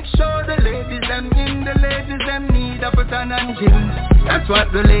 make sure the ladies them in, the ladies them need a button and gin. That's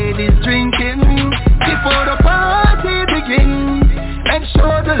what the ladies drinking. Before the party begin, make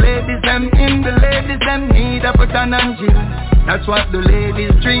sure the ladies them in, the ladies them need a button and gin. That's what the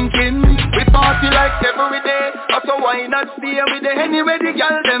ladies drinking. We party like every day, so why not stay with the anyway the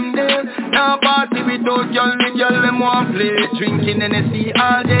girl them there. Now party without girl, the girl them want play, drinking NSC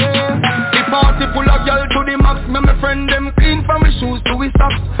all day. The party full of girl to the max, me my friend them clean from my shoes to his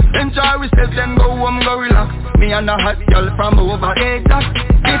socks. Enjoy ourselves then go home, go relax. Me and a hot girl from over 8 o'clock.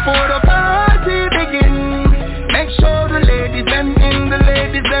 Before the party begin, make sure the ladies them in, the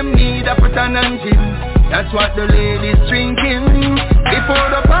ladies them need a button and gin. That's what the ladies drinking. Before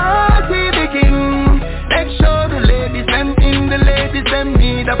the party begin, make sure the ladies them in, the ladies them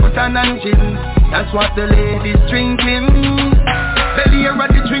need a button and gin. That's what the ladies drinking. Belly here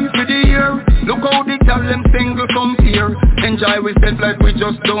at the drink for the year. Look how the girl them single compare. Enjoy we spend like we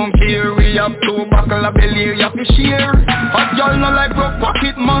just don't care. We have two buckle of belly, you have to share. Hot girl no like broke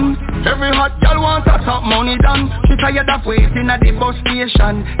pocket man. Every hot girl wants a top money done. She tired of waiting at the bus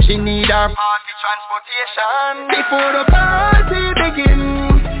station. She need her party transportation. Before the party begin,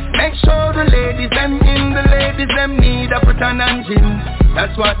 make sure the ladies them in, the ladies them need a button and gin.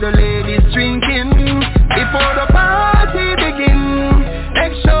 That's what the ladies drinking. Before the party begin,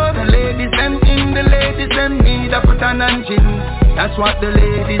 make sure the ladies them in, the ladies them need a button and gin. That's what the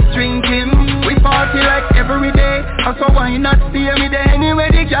ladies drinking. We party like every day, so why not stay with the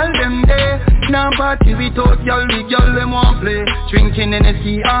anyway the girl them there. Now party without girl, the girl them want play, drinking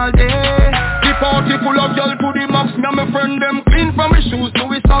NSC all day. The party full of girl to the max, now my friend them clean from his shoes to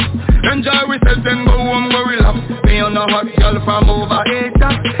his socks. Enjoy ourselves then go home, go relax. Me on a hot girl from over 8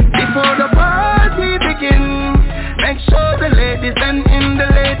 o'clock. Before the party begin, make sure the ladies them in, the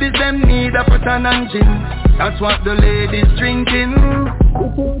ladies them need a button and gin. That's what the ladies drinking.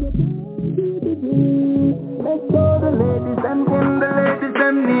 Make sure the ladies them in, the ladies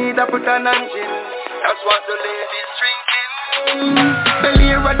them need a put an engine. That's what the ladies drinking.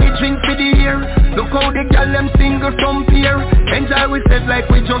 Belly ready drink for the year. Look how the girl them single from peer. Enjoy we said like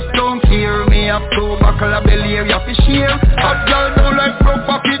we just don't care. Me have two buckle of belly you have to share. Hot girl don't like broke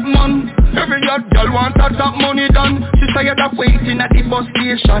pocket man. Every hot girl want to top money done. She tired of waiting at the bus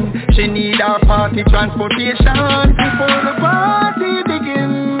station. She need her party transportation. Before the party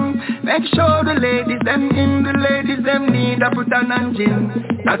begin, make sure the ladies them in, the ladies them need a put an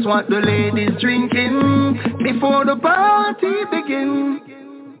engine. That's what the ladies drinking before the party begin.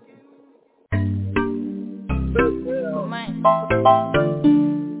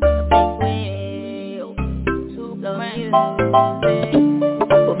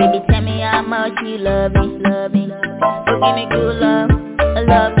 Oh baby, tell me how much you love me, love me. So give me good love,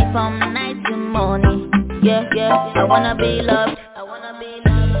 love me from night to morning. Yeah, yeah, I wanna be loved, I wanna be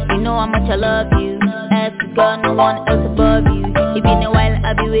loved. You know how much I love you. As a girl, no one else above you. It's been a while,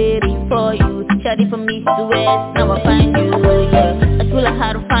 I'll be waiting for you. Shawty from east to west, now I find you. Yeah, I feel like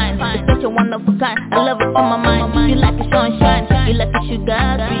how to find. You're such a wonderful kind. I love it from my mind. You like a sunshine, you like a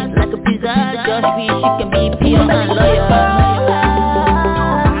sugar, sweet like a pizza. Just wish you can be pure and loyal.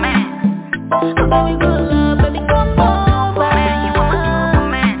 Baby, good love, baby, come over.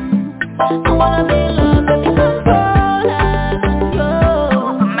 I wanna be loved, baby, control and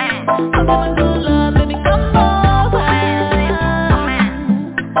control. Baby, good love, baby, come over.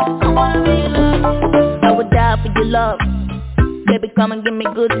 I wanna be loved. I would die for your love. Baby, come and give me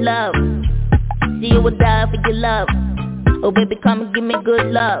good love. See, I would die for your love. Oh, baby, come and give me good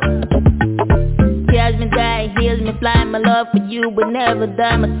love. Tears me dry, heals me fly. My love for you will never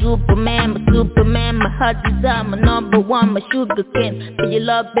die. My Superman, my heart desire. My number one, my sugar cane. For your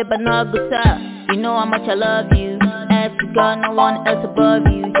love, baby, I know go stop. You know how much I love you. As a girl, no one else above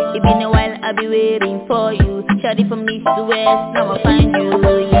you. It's been a while, I'll be waiting for you. Shawty from east to west, now I find you,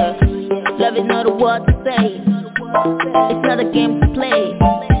 yeah. Love is not a word to say. It's not a game to play.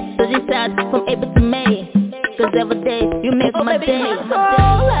 So this out from April to May. Cause every day, you make my day.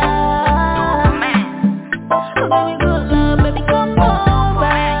 Oh baby, good love, baby, come over.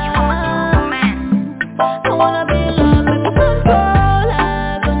 I wanna be loved, baby, control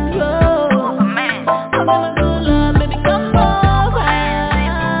and control. Oh baby, good love, baby, come over.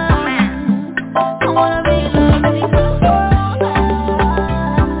 I wanna be loved, baby, control.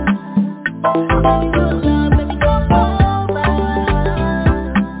 Oh baby, good love, baby, come over.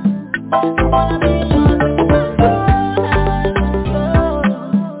 I wanna be loved, baby, control and control.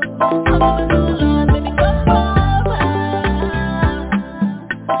 Oh baby, good love, baby, come over.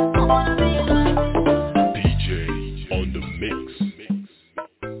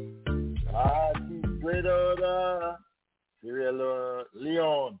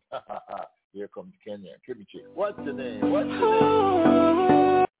 Leon. Here comes Kenya. Kibichi. What's your name? What's your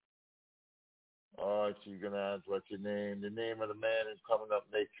name? Oh, she's going to ask what's your name. The name of the man is coming up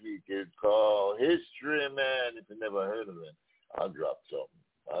next week. It's called History Man. If you never heard of it, I'll drop something.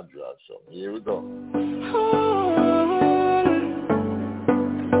 Here we go.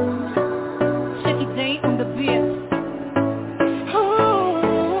 Check it day on the beat.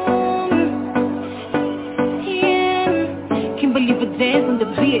 Believe it dance on the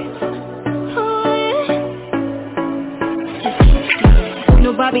beat.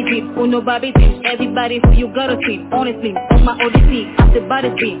 No Bobby deep, no Bobby deep. Everybody who you gotta see, honestly, on my odyssey, after body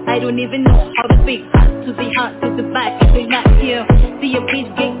beat. I don't even know how to speak. Hot to the back, if they not here. See a bitch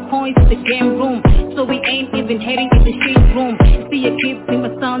get points in the game room. So we ain't even heading in the shade room. See a kid in my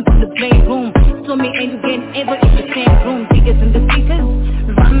sound in the playroom. So me ain't getting ever in the same room. Diggers in the speakers,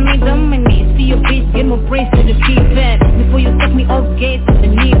 run me dominate. See a bitch get more brace to the keypad. Before you suck me off gate to the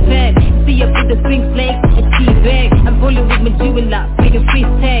knee pad. See a put the swing flag, a tea bag. I'm rolling with my jeweler, with a free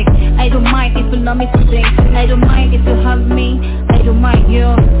tag. I don't mind if you love me today. I don't mind if you hug me. I don't mind,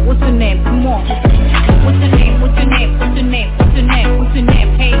 yo. What's your name? Come on. What's your name? What's your name? What's your name? What's your name? What's your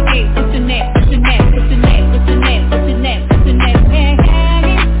name? Hey, hey, what's your name? What's your name? What's your name? What's your name? What's your name? What's your name? Hey,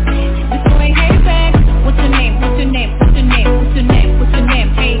 hey. Before I hey back. What's your name? What's your name? What's your name? What's your name? What's your name?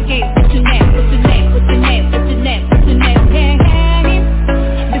 Hey, hey, what's your name? What's your name? What's your name? What's your name? What's your name? Hey, hey.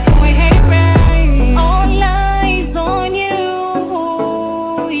 Before I hey back. All eyes on you,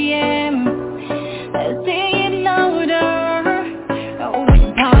 yeah. Say it louder, with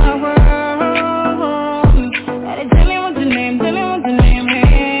power. Tell me what's your name, tell me what's your name,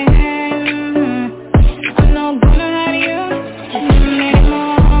 hey. I'm not gonna hide you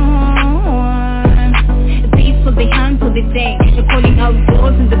anymore. These for the hands for the day. They're calling out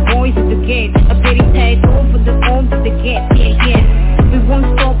doors and the boys at the gate. A very tight door for the home to the gate, yeah, yeah. We won't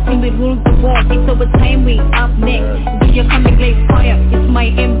stop and we rule the world. It's our time, we up next. Do you come and blaze fire? It's my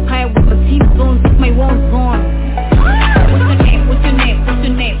empire with my team zones. It's my war zone. What's your name? What's your name? What's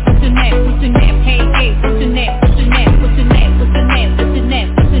your name? What's your name? What's your name? Hey, hey, what's your name? What's your name? What's your name? What's your name? What's your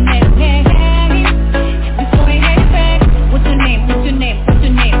name? What's your name? Hey, hey. Before I head back, what's your name? What's your name? What's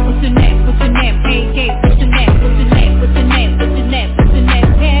your name? What's your name? What's your name? Hey, hey, what's your name? What's your name? What's your name? What's your name? What's your name?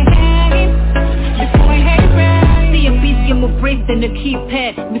 Hey, hey. Before I head back, see your beat, give me break, then the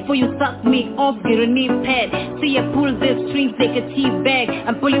keypad. Before you suck me off, get a knee pad. See you pull the strings like a tea bag.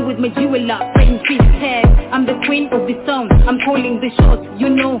 I'm pulling with my jeweler, playing fish tag. I'm the queen of the sound, I'm calling the shots. You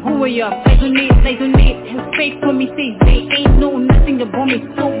know who I am. I don't need it's fake for me, say they ain't know nothing about me.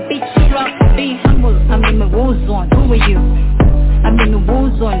 So big shit up, be humble. I'm in my war zone, who are you? I'm in the war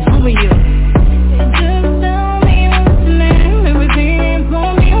zone, who are you? Just tell me what's the name, everything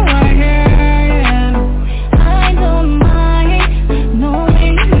for me right here. I don't mind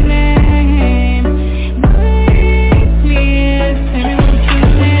knowing the name. Please, tell me what's your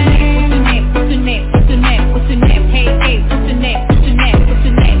name. What's your name? What's your name? What's your name? Hey, hey, what's your name? What's your name? What's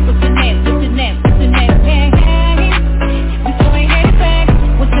your name? What's your name? What's your name? What's your name? Hey, hey. Before I head back,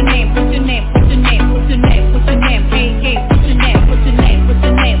 what's your name? What's your name? What's your name? What's your name? What's your name? Hey, hey, what's your name? What's your name? What's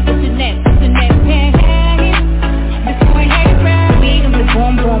your name? What's your name? What's your name? Hey, hey. Before I head back, we of the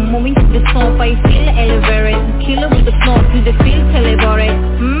bomb bomb, moving to the top, I feel elevated. Killer with the floor, to the field, celebrate.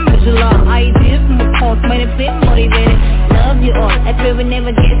 Muzical ideas, my cause, might have been motivated. Love you all, I pray we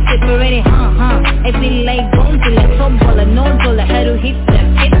never get separated, I feel like Godzilla, top baller, no dollar, how to hit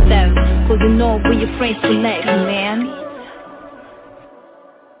them, cause you know where your friends select, man.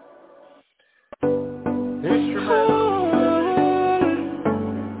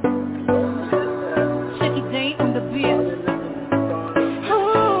 Checky Day on the beat.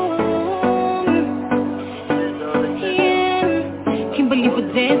 Yeah, can't believe we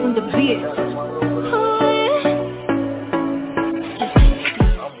dance on the beat.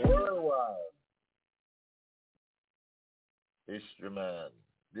 Man,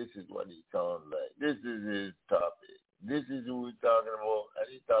 this is what he sounds like. This is his topic. This is who he's talking about. And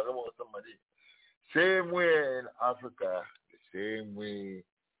he's talking about somebody same way in Africa, the same way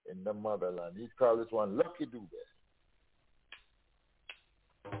in the motherland. He's called this one Lucky Dube.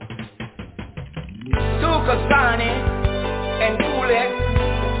 Tukasani and Kule,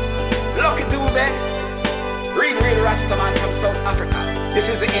 Lucky Dube, real Rastaman from South Africa. This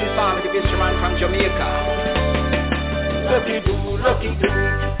is the infamous Division from Jamaica. Lucky do, lucky do,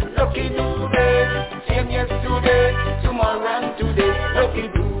 lucky do day. Same yesterday, tomorrow and today. Lucky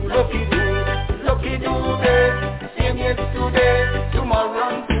do, lucky do, lucky do day. Same yesterday, tomorrow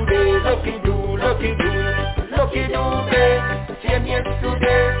and today. Lucky do, lucky do, lucky do day. Same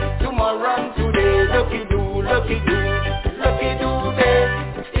yesterday, tomorrow and today. Lucky do, lucky do, lucky do day.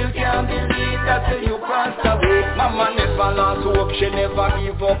 Still can't believe that you passed away. Mama never lost hope, she never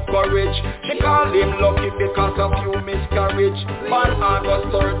give up courage. She called him lucky because of you miscarriage. Born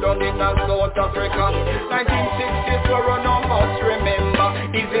August 3rd down in South Africa. 1964, none of us remember.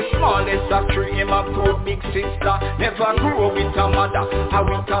 He's the smallest of three, him a poor big sister. Never grew with a mother, or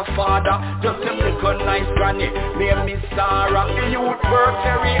with a father. Just a little nice granny, named Miss Sarah. The youth worked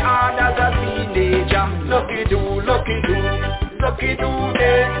very hard as a teenager. Lucky do, lucky do, lucky do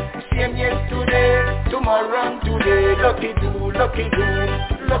day. Same yesterday, tomorrow and today. Lucky do, lucky do,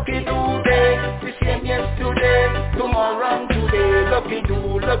 lucky do day. The same yesterday, tomorrow and today. Lucky do,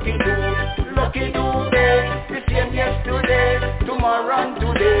 lucky do, lucky do day. The same yesterday, tomorrow and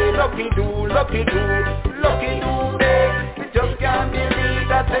today. Lucky do, lucky do, lucky do day. We just can't believe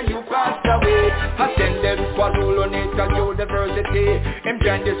that you passed away. Attended KwaZulu Natal University. Him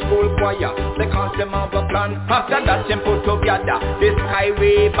joined the school choir because them have a plan. After that him put together this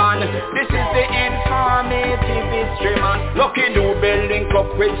Skyway band. This is the informative history man. Lucky Dube link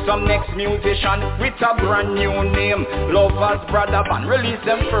up with some next musician with a brand new name, Lovers Brother Band. Released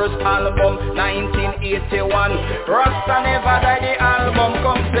them first album 1981. Rasta Never Die, the album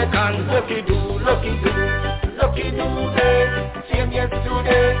comes second. Lucky do, lucky do, lucky do day. Same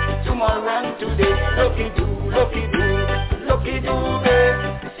yesterday, tomorrow and today. Lucky do, lucky do, lucky do day.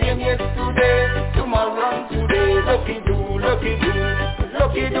 Same yesterday, tomorrow and today. Lucky do, lucky do,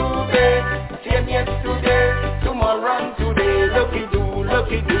 lucky do day. Same yesterday, tomorrow and today. Lucky do,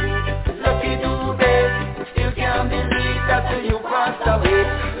 lucky do, lucky do day. Still can't believe that you passed away.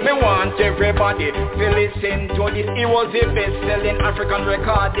 Me want want everybody to listen to this. He was the best-selling African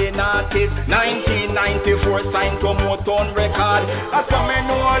recording artist. 1994 signed to Motown Record. As some men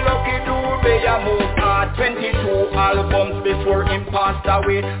know Lucky Dube a move hard. 22 albums before him passed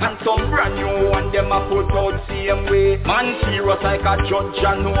away, and some brand new one them a put out same way. Man serious like a judge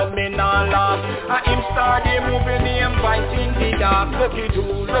and know me nah laugh. And him start the movie name fighting the dark. Lucky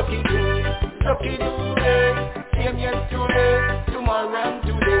Dube, Lucky Dube, Lucky Dube. Same yesterday, tomorrow and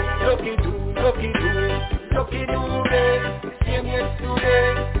today. Lucky Dube, Lucky Dube, Lucky Dube. Same yesterday,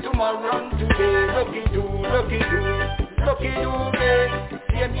 tomorrow and today. Lucky Dube, Lucky Dube, Lucky Dube.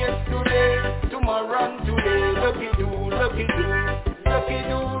 Same yesterday, tomorrow and today. Lucky Dube, Lucky Dube, Lucky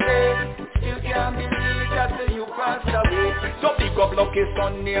Dube. Still can't believe that you passed away. So pick up Lucky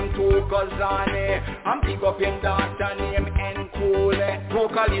son name Tukazane, and pick up him daughter name Nkule.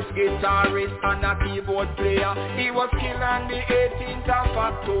 Vocalist, guitarist and a keyboard player. He was killed on the 18th of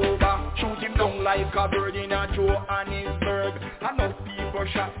October. Shoot him down like a bird in a Johannesburg. Enough people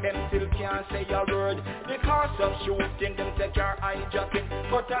shot them, still can't say a word. The cause of shooting them take your hijacking.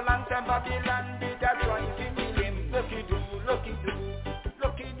 But a long time Babylon did a try to kill him. Lucky do, Lucky do,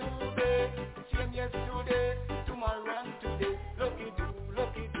 Lucky do. Same yesterday, tomorrow and today. Lucky do,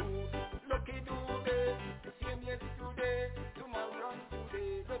 Lucky do, Lucky do. Same yesterday, tomorrow and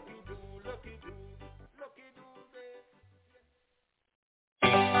today. Lucky do, Lucky do, Lucky do.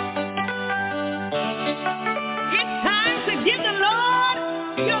 It's time to give the Lord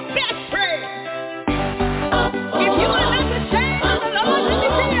your best praise. If you would like to share with the Lord, let me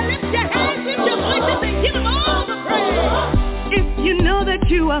see you lift your hands, lift your voices, and give him all the praise. If you know that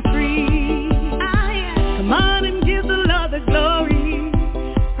you are free, come on and give the Lord the glory.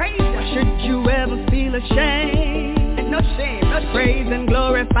 Praise Him. Should you ever feel ashamed, and no shame, no praise and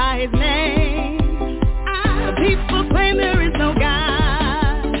glorify His name. People claim there is no God. I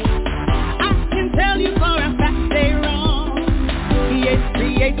can tell you for a fact they're wrong. He is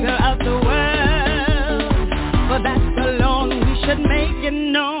creator of the world. For that alone we should make it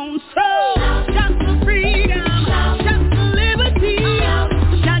known. So shout for freedom, shout for liberty,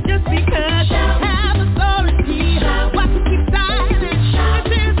 shout just because you have authority. Why keep silent?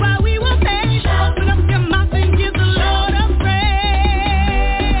 This is why we were made. Open up your mouth and give the Lord a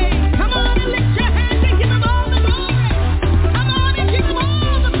praise. Come on and lift your hands and give Him all the glory. Come on and give Him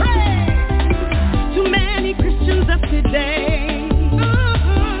all the praise. Too many Christians of today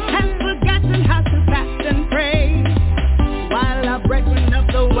have forgotten how to fast and pray, while our brethren of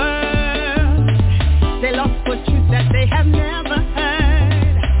the world, they look for truth that they have never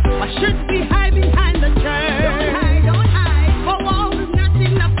heard. Why should we hide behind the church? Don't hide. For walls is not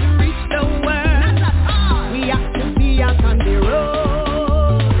enough to reach the world. We have to be out on the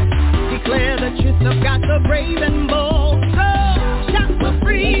road, declare the truth of God, the brave and bold. So shout for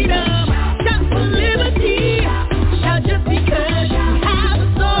freedom, shout for liberty, shout just because you have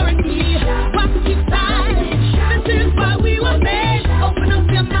authority. Why keep silent? This is why we were made. Open up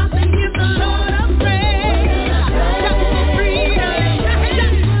your mouth and give the Lord a praise. Shout for freedom,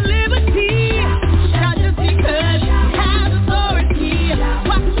 shout for liberty, shout just because you have authority.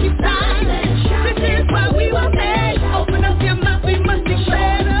 Why keep silent? This is why we were made. Open up your mouth, we must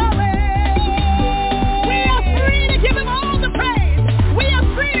declare the way. We are free to give Him all the praise. We are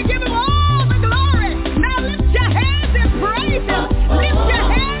free to give Him all the glory. Now lift your hands and praise Him. Lift your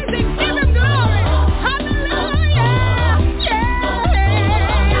hands and give Him glory. Hallelujah. Yeah.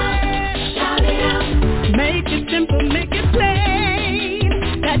 Make it simple, make it plain,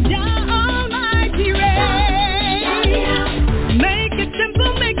 that Jah Almighty reigns. Make it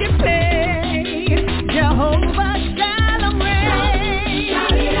simple, make it plain, Jehovah Shalom reigns.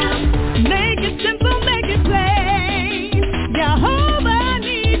 Make it simple, make it plain, Jehovah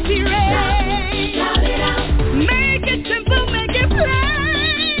Nissi reigns. Make it simple, make it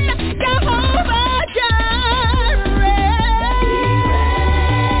plain, Jehovah Jireh reigns.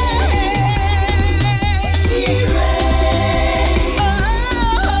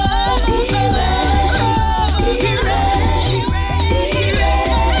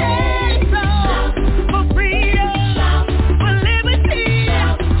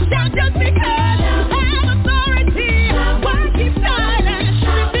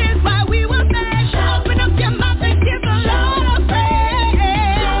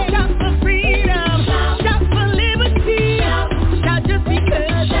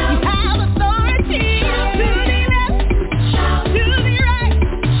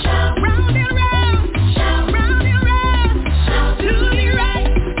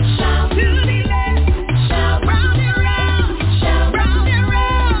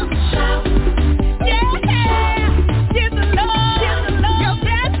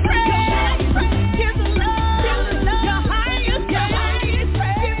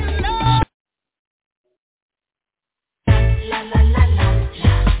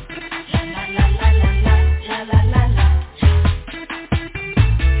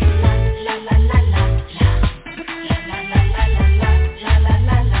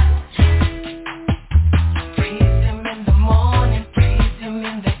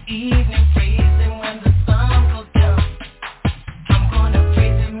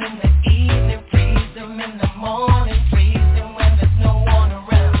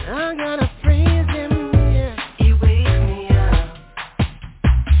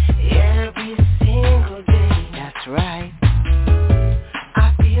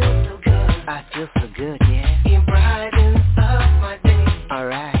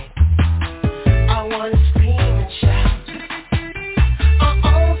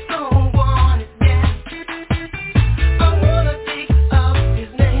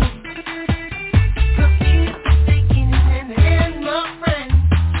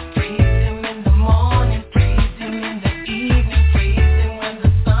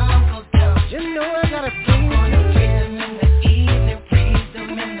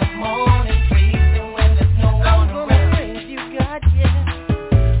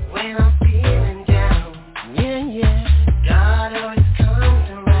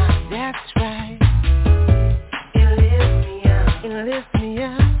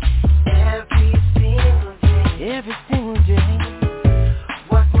 Every single day. Every single day.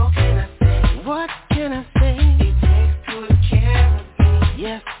 What more can I say? What can I say? He takes good care of me.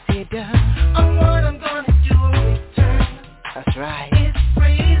 Yes, he does. And what I'm gonna do in return. That's right. It's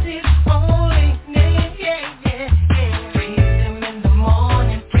praise his holy name. Yeah, yeah, yeah. Praise him in the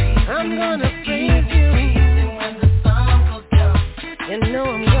morning. Praise I'm him gonna in the praise evening. you. Praise him when the sun goes down. You know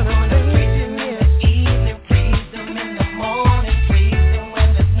I'm gonna Praise him in the evening. Praise him in the morning. Praise him when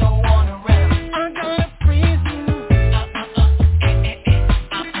there's no one around. I'm gonna praise you. I'm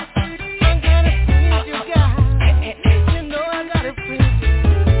gonna praise you, God. You know I gotta praise you.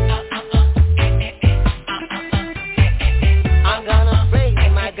 I'm gonna praise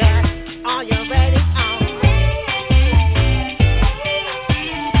my God. Are you ready?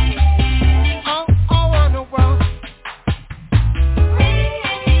 All around the world.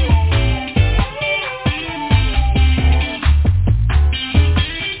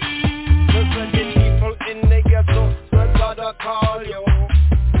 Listen, the people in the ghetto, so gotta call you.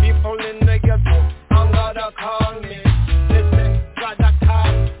 People in the ghetto, I'm gotta call me. They say, gotta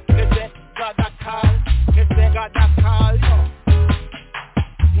call. They say, gotta call. They say, gotta call you.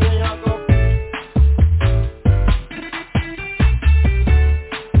 Here you go.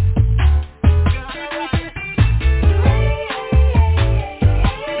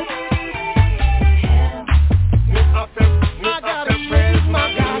 I gotta praise my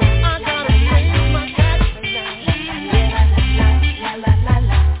God. I gotta praise my God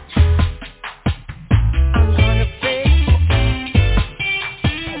I'm gonna praise.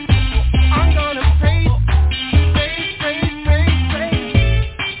 I'm gonna praise.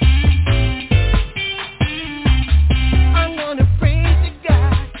 I'm gonna praise you,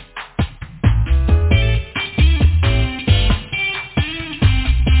 God.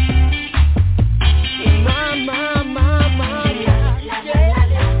 My God.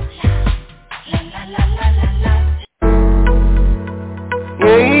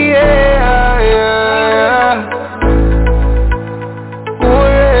 Yeah. Oh,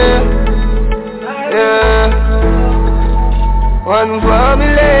 yeah. One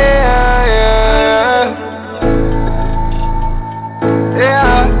family,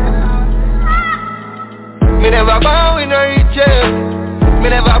 yeah. Me never born with no riches. Me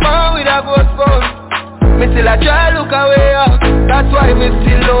never born with a good phone. Me still a try look away up. That's why me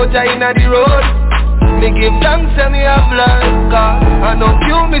still out in the road. Me give thanks and me have life. I know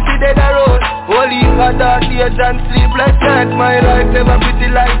few me see dead a road. Only for dark days and sleepless nights. My life never pretty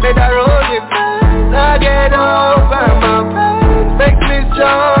like dead a road. I get over my pain, makes me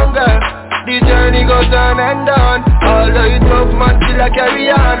stronger. The journey goes on and on. Although it's tough, man, still I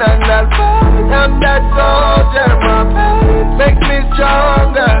carry on. And I'll fight, I'm that soldier. My pain makes me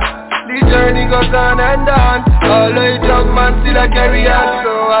stronger. The journey goes on and on. Although it's tough, man, still I carry on.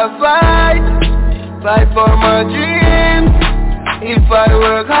 So I fight for my dreams. If I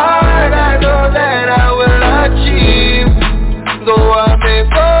work hard, I know that I will achieve. Though I may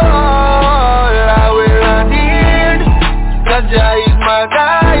fall, I will not yield. 'Cause Jah is my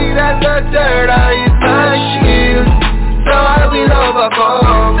guide and the third eye is my shield. So I will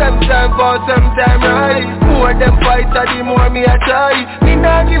overcome. Sometime fall, sometime rise. More them fight, the more me I try. Me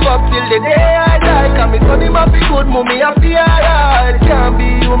not give up till the day I die. 'Cause me son him a be good, mommy I feel alright. Can't be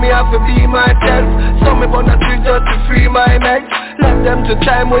you, me have to be myself. So me wanna street just to free my mind. Let them to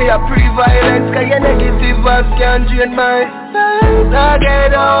time where you pre-violence. 'Cause your negative vibes can't drain my sense. I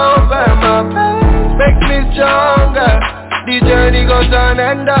get over my pain, makes me stronger. The journey goes on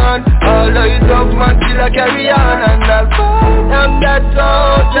and on. Although it's tough, man, still I carry on. And I'll fight, I'm that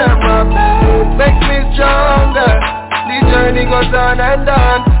soldier. My pain makes me stronger. The journey goes on and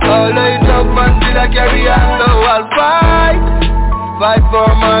on. Although it's tough, man, still I carry on. So I'll fight for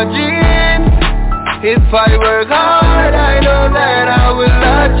my dreams. If I work hard, I know that I will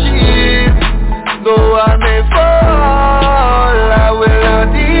achieve. Though I may fall, I will not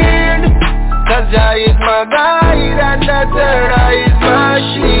yield. 'Cause Jah is my guide and the third eye is my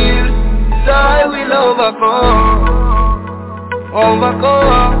shield. So I will overcome.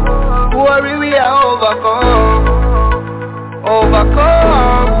 Worry we are overcome.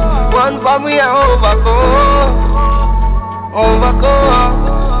 One for me I overcome.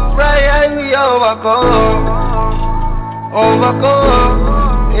 Right, we overcome.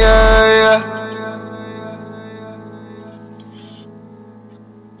 Yeah.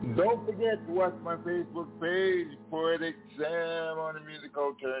 Don't forget to watch my Facebook page, Poetic Sam on the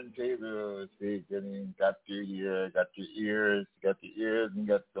Musical Turntable. Stay tuned. Got your ears, and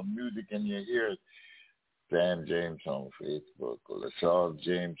got some music in your ears. Sam James on Facebook, LaSalle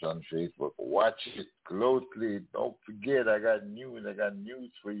James on Facebook. Watch it closely. Don't forget, I got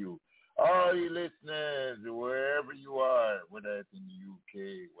news for you. All you listeners, wherever you are, whether it's in the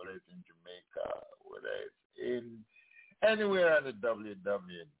UK, whether it's in Jamaica, whether it's in anywhere on the WWW,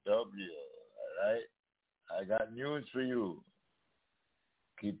 all right? I got news for you.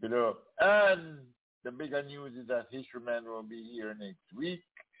 Keep it up. And the bigger news is that History Man will be here next week.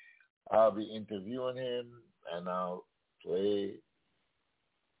 I'll be interviewing him, and I'll play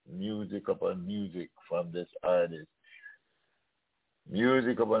music upon music from this artist.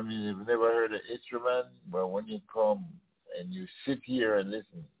 Music upon music. You've never heard of History Man, but when you come and you sit here and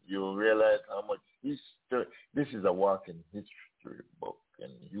listen, you'll realize how much history. This is a walking history book in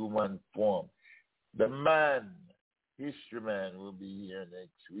human form. The man, History Man, will be here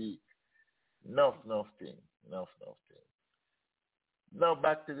next week. Enough thing. Now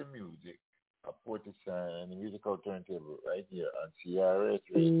back to the music. A Poetic Sam and the Musical Turntable right here on CRS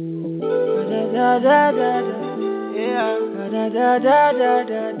Radio.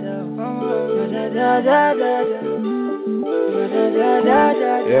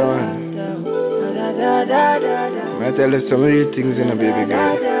 Yeah, man. I tell you some real things in a baby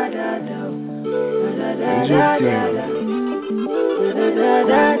girl.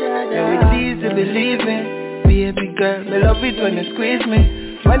 Yeah, it's easy, believe me. Baby girl, me love it when you squeeze me.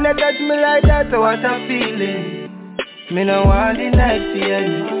 When you touch me like that, so what I'm feeling. Me no want the night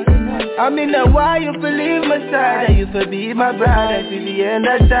feeling. I mean, no why you believe my side, and you for be my brother till the end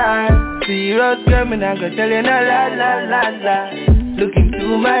of time. Serious girl, me not gonna tell you no la. Look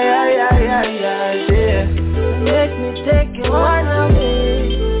into my eye, yeah. Make me take you one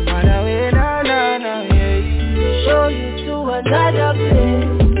away, no, yeah. Show you to another place,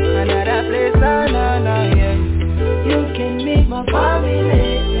 no, yeah. You can meet my family,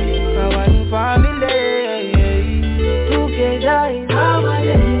 my one family, yeah. Together in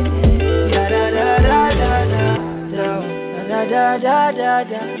harmony, da.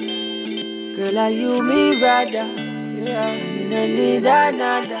 Girl, are you me brother? Yeah, me no need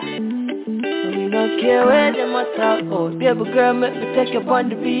another. We don't care where them a talk about. Baby girl, make me take you on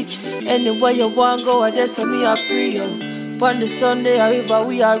the beach. Anywhere you want go, I just for me a free you. On the Sunday or river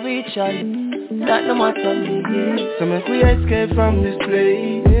we are reaching. That no matter me, yeah. So make we escape from this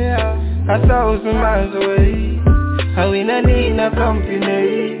place, yeah. 1,000 miles away. And we no need no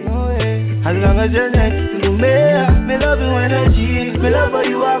company, no way. As long as you're next to me love you when I cheat. Me love how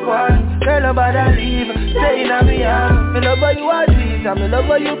you are gone. Girl, nobody leave. Stay in me arm. Me love how you are sweet. And me love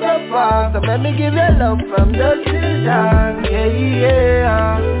how you perform. So let me give you love from dusk till dawn.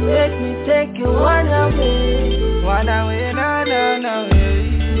 Yeah. Make me take you one away, no, yeah.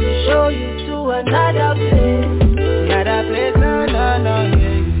 Show you to another place, no, yeah.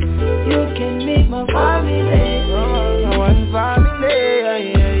 You can meet my family, my one family,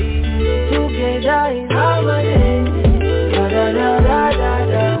 yeah. Together in harmony, da.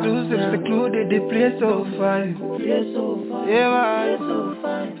 Exclusive, secluded, the place so fine. Yeah, man.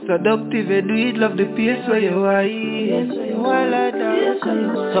 Seductive, do it, love the place where you are. Yes, where you are like that.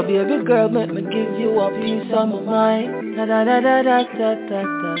 So baby girl, make me give you a piece of my mind. Da.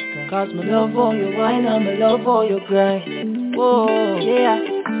 Cause me love all you wine and me love all you grind. Oh, yeah.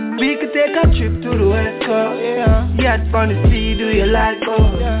 We could take a trip to the West Coast, yeah. Yacht on the sea, do you like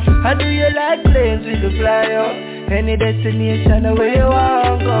boats? Yeah. Or do you like planes, we could fly up? Any destination where you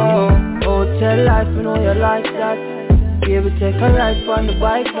want to go. Hotel life, you know you like that. Baby, take a ride on the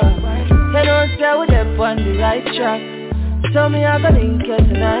bike now. You know say we up on the right track. Tell me I'm gonna link you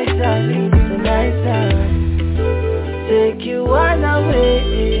tonight. Take you one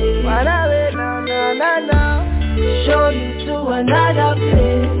away, no. Show you to another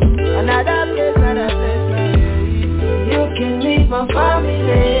place, You can meet my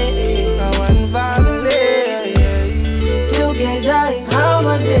family, my one family, together in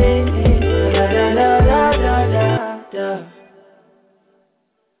harmony, da.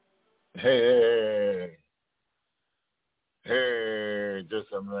 Hey, just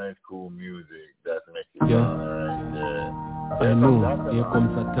some nice cool music that makes you feel right there. I know there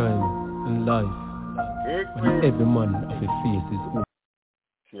comes a time in life when every man of his face is open.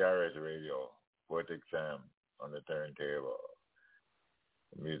 CRS Radio, Poetic Sam on the turntable.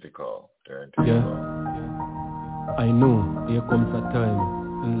 Muzical turntable. Yeah. I know there comes a time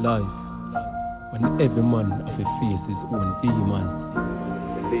in life when every man of his face is own demon.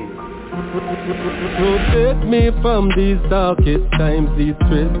 Protect me from these darkest times, these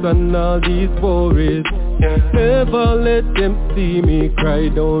stress and all these worries. Never let them see me cry,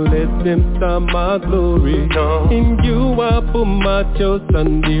 don't let them stop my glory. In you I put my trust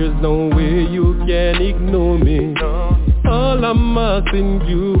and there's no way you can ignore me. All I'm asking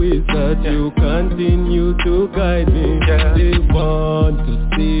you is that you continue to guide me. They want to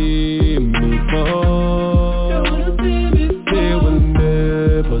see me fall, they will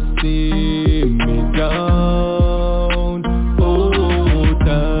never see me down. Oh,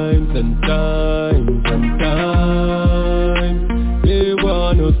 times and times and times, they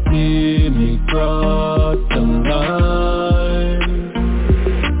wanna see me cross the line.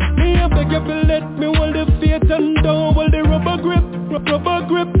 Me I beg you to let me hold the faith and don't hold the rubber grip.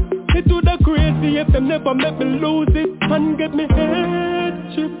 It would have crazy if them never make me lose it and get me head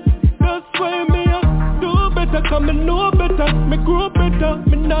chip. That's why me I do better, come me know better, me grow better,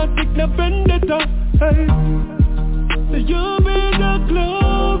 me not take no vendetta. Hey, so you be the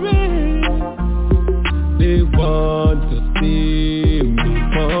glory. They want to see me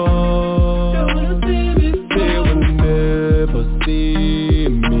fall, they will never see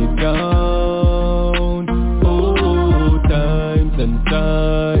me down. Oh, times and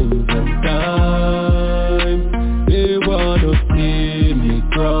times and times, they wanna see me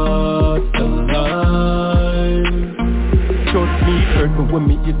cross the line. Trust me, hurt me when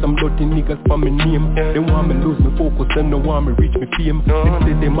me hit some dirty niggas for me name. They want me lose me focus and they want me reach me fame. They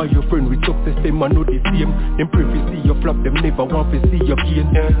say them are your friend with success, them I know the same. Them pray to see you flop, them never want to see you gain.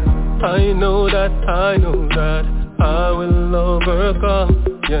 I know that I will overcome,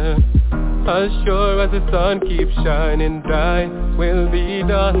 yeah. As sure as the sun keeps shining bright, we'll be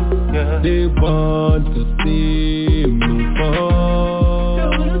done, yeah. They want to see me fall,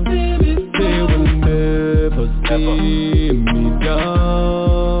 they will never see me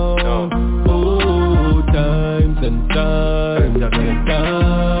down. Oh, times and times and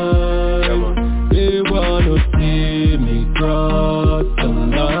times, they wanna see me cross the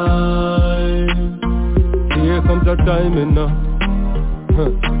line. Here comes our time enough,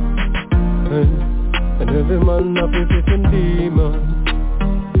 and every man up is different demon.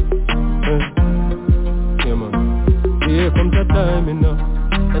 Yeah man, here comes a time enough,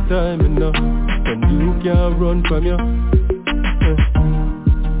 when you can't run from your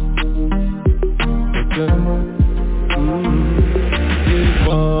they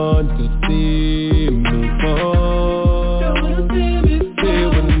want to see me fall, they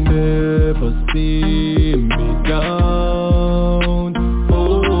will never see me down.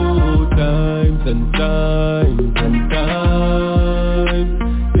 Oh, times and times and times,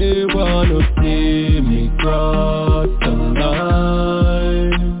 they wanna see me cross the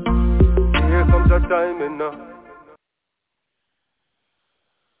line. Here comes our time enough.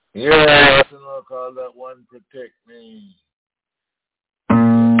 Yeah, I'll call that one Protect Me.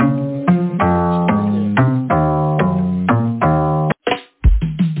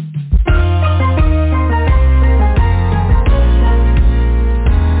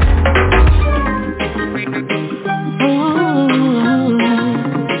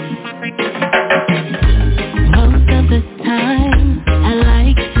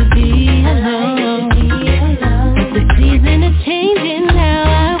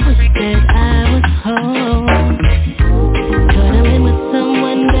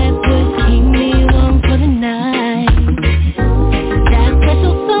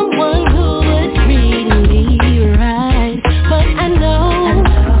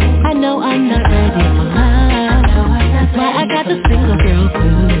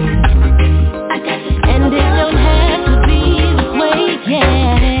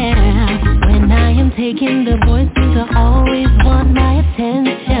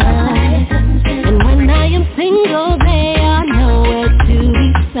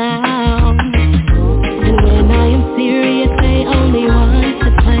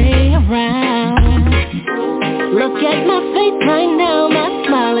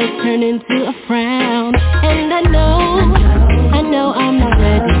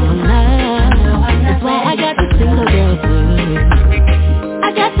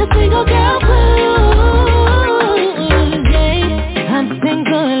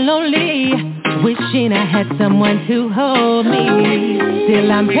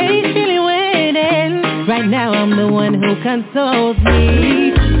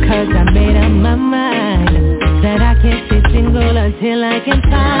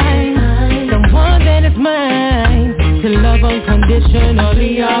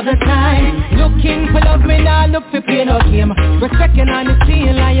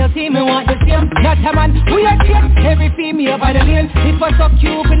 Not a man, we are check every female by the lane. If I suck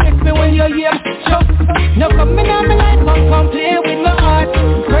you, next me when when you hear show. No coming on my life, come play with my heart.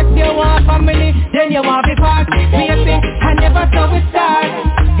 First you want family, then you want be part. Me a say, I never saw it start.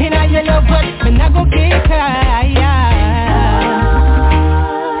 In a yellow but me not go get tired.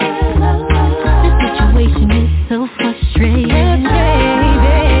 The situation is so frustrating.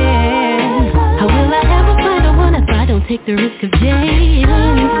 How will I ever find a one if I don't take the risk of dating?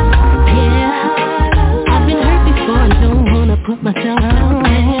 Yeah, I've been hurt before and don't wanna put myself out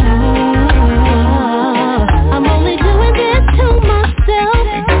there. I'm only doing this to myself,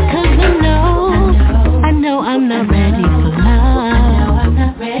 cause I know I'm not ready for love.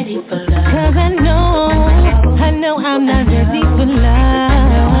 Cause I know I'm not ready for love.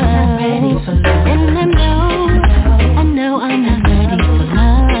 And I know I'm not ready for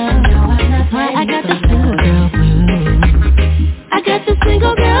love. That's why I got the single girl blues. I got the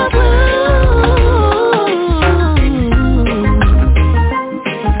single girl blues.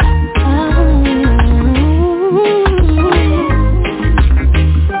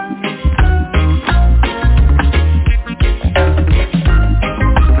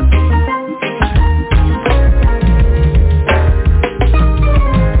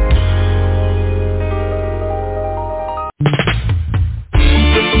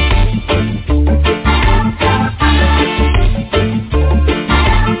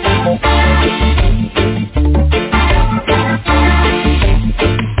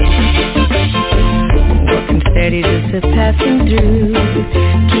 Passing through,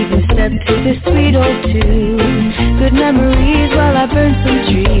 keeping step to the sweet old tune. Good memories while I burn some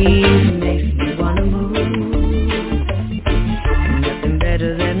trees. Makes me wanna move. Nothing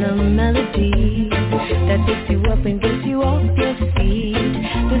better than a melody that takes you up and gets you off your feet.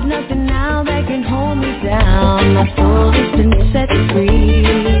 There's nothing now that can hold me down. My soul has been set free.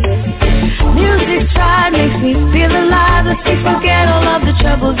 Music's tried, makes me feel alive. Lets me forget all of the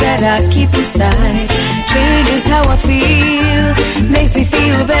troubles that I keep inside. Changes how I feel, makes me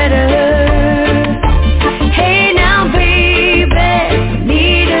feel better. Hey now baby,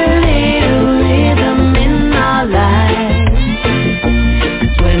 need a little rhythm in our lives.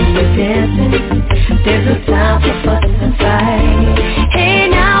 When we're dancing, there's a time for fuss and fight. Hey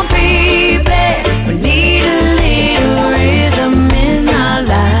now baby, we need a little rhythm in our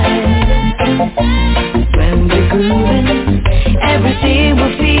lives. When we're grooving, everything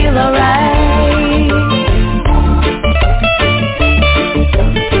will feel alright.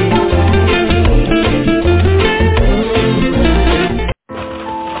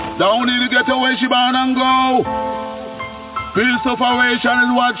 Down in the ghetto where she born and go. Feel sufferation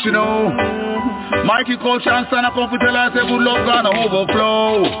is what you know. Mikey Coach and Santa come to tell us a good love gonna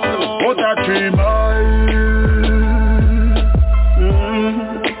overflow. What a 3 miles.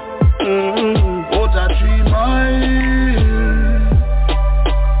 What a 3 miles.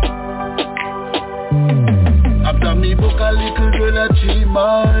 After me book a little girl a 3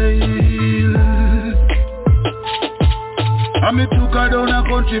 miles. And me took her down a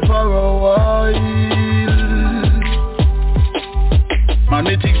country for a while. Man,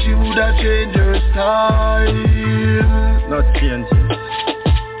 me think she woulda change her style. Not change it.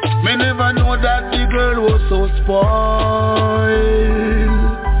 Me never know that the girl was so spoiled.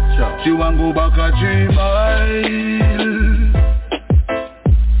 Sure. She want go back a 3 miles.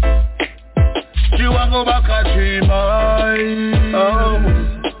 She want go back a 3 miles.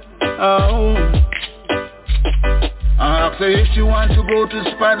 Oh. I asked her if she want to go to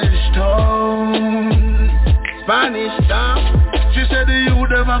Spanish Town. Spanish Town? She said the youth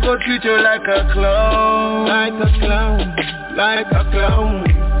never go treat you like a clown. Like a clown, like a clown.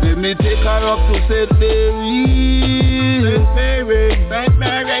 Let me take her up to St. Mary. St. Mary, St.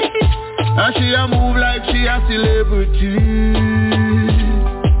 Mary. And she a move like she a celebrity.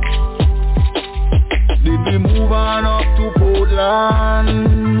 Then we move on up to Portland.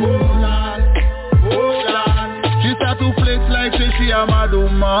 She start to flex like she a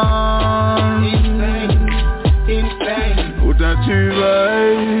madman. Insane. Put a 3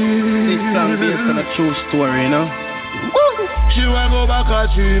 miles. This song based on a true story, you know. She wanna go back a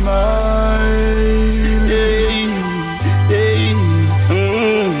 3 miles.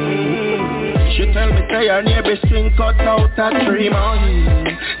 She tell me say her neighbor skin cut out a 3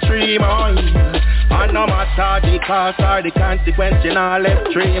 miles. 3 miles. And no matter the cost or the consequence, you know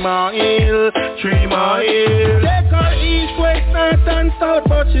left 3 miles. 3 miles. Take her east, west, north and south,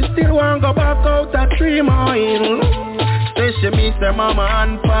 but she still want go back out a 3 miles. Say she miss her mama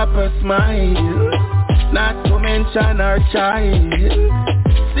and papa smile, not to mention her child.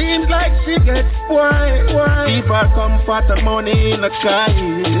 Seems like she gets spoiled. Keep her comfort and money in the sky.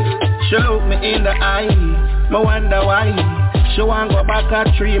 She look me in the eye, me wonder why. She want go back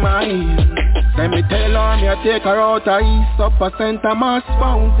at 3 miles. Let me tell her me I take her out of East up a St. Thomas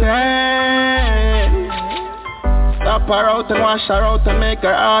Fountain. Stop her out and wash her out and make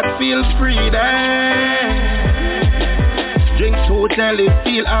her heart feel free then. Drink to tell it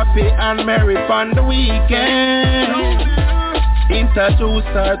feel happy and merry on the weekend. Introduce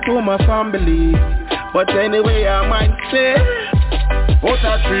her to my family. But anyway I might say out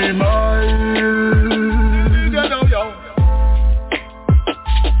of 3 miles.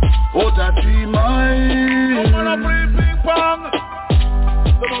 Out of 3 miles. I'm gonna play ping pong.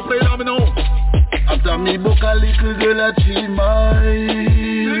 Someone play domino. After me book a little girl at 3 miles.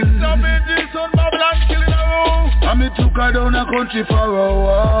 And me took her down a country for a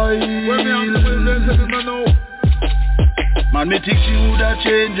while. Man, me think she woulda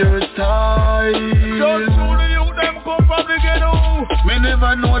changed her style. Just to the youth them come from the ghetto. Me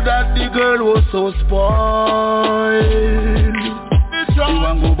never know that the girl was so spoiled. She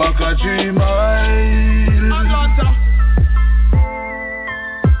want go back a 3 miles.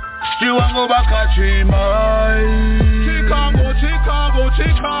 She want go back a 3 miles. Chicago, Chicago,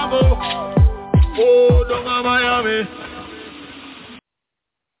 Chicago. Oh, down in Miami.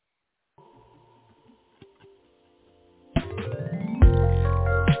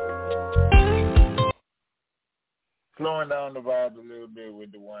 Slowing down the vibe a little bit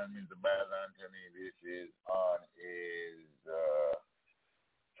with the one Mr. Bad Anthony. This is on his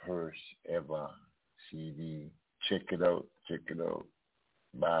first ever CD. Check it out, check it out.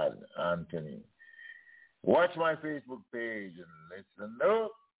 Bad Anthony. Watch my Facebook page and listen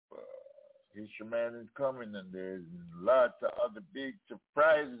up. History Man is coming and there's lots of other big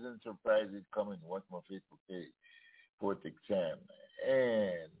surprises coming. Watch my Facebook page, Poetic Sam.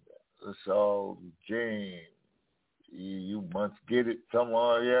 And so James, you must get it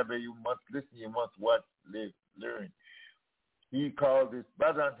somewhere. Yeah, but you must listen, you must watch, live, learn. He called this,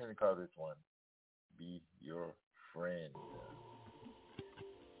 Brother Anthony called this one, Be Your Friend.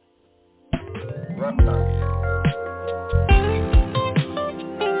 Rock out.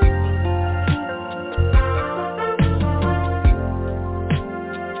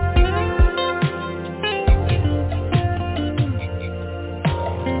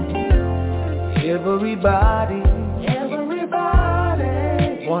 Everybody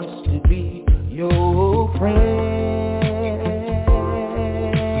wants to be your friend.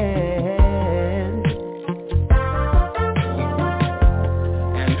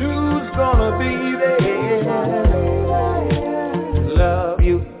 And who's gonna be there to love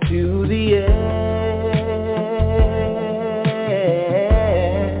you to the end?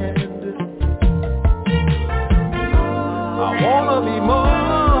 I wanna be more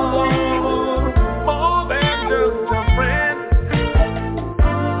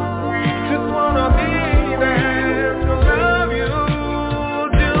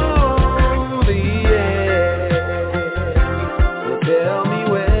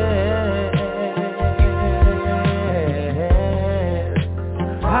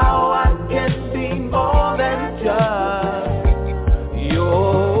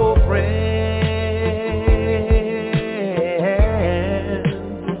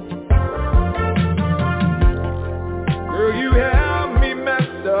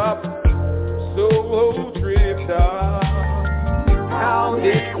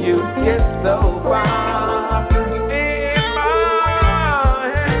so far in my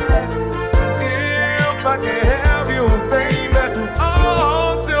head. If I can have you, baby,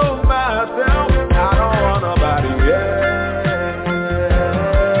 all to myself, I don't want nobody else.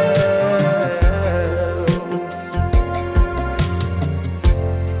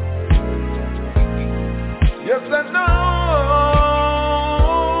 Yes, I know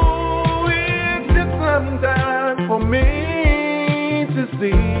it took some time for me to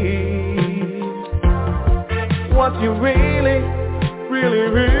see what you really, really,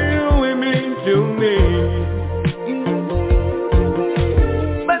 really mean to me.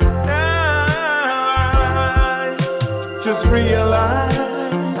 But I just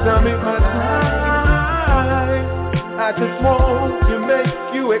realized I'm in my time. I just want to make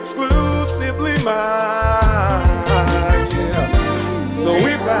you exclusively mine. Yeah. So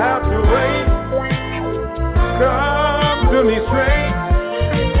if I have to wait, come to me straight.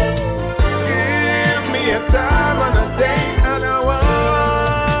 A time and a day and a one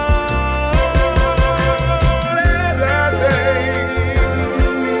every day.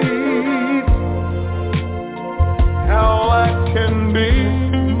 How I can be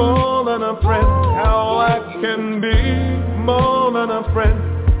more than a friend. How I can be more than a friend.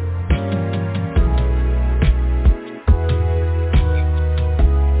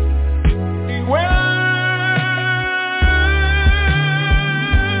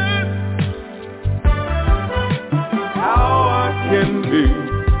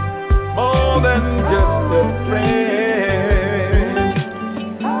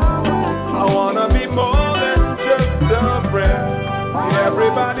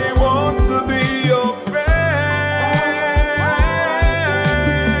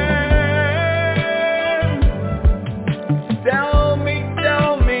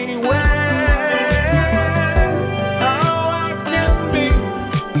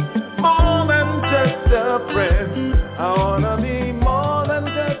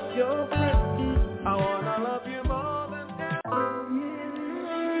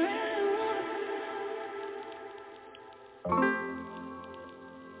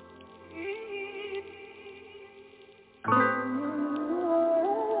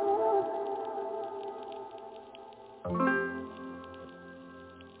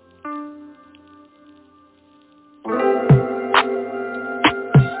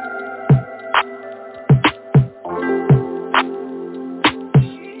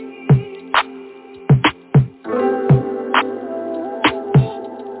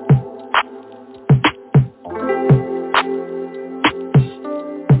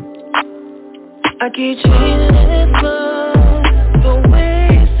 I keep changing this love. The way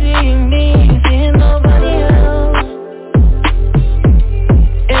you see me, seeing nobody else.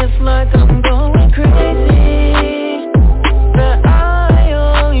 It's like I'm going crazy, but I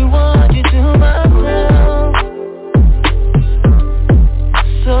only want you to myself.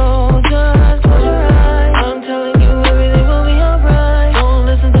 So just close your eyes. I'm telling you everything will be alright. Don't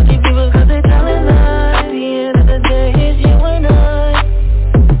listen to these people cause they're telling lies. At the end of the day it's you and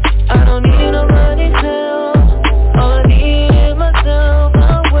I don't need nobody else. All I need is myself.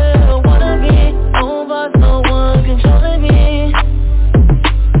 I'm where I wanna be. No boss, no one controlling me.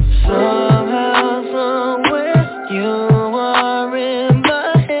 Somehow, somewhere, you are in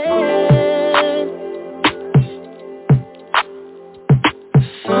my head.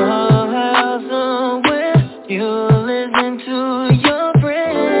 Somehow, somewhere, you listen to your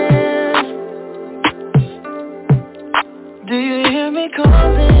friends. Do you hear me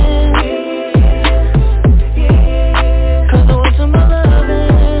calling? Cause I want some more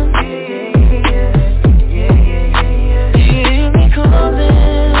loving. Do you hear me calling?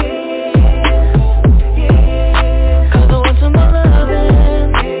 Cause I want some more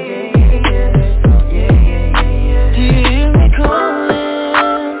loving. Do you hear me calling?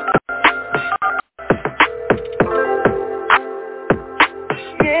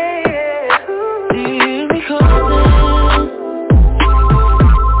 Do you hear me calling?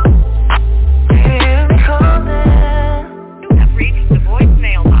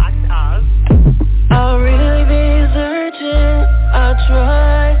 I'll really be searching. I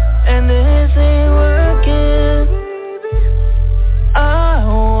try, and this ain't working. I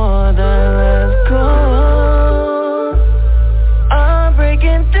wanna let go. I'm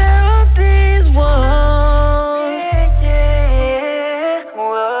breaking down these walls.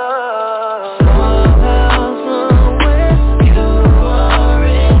 Somehow, somewhere, you are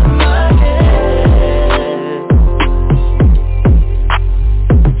in my head.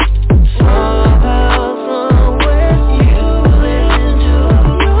 Somehow, somewhere, you listen to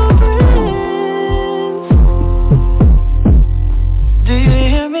your friends. Do you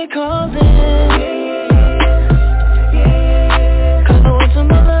hear me calling? Cause I want some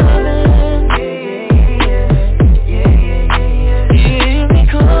more loving. Do you hear me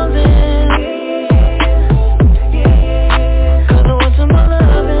calling? Cause I want some more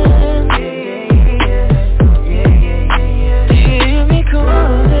loving. Do you hear me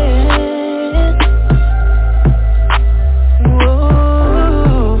calling? Whoa.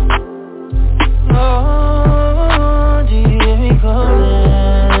 Oh, do you hear me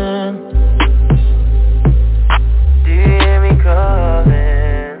calling? Do you hear me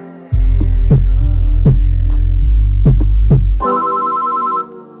calling?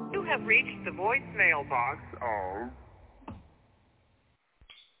 You have reached the voicemail box of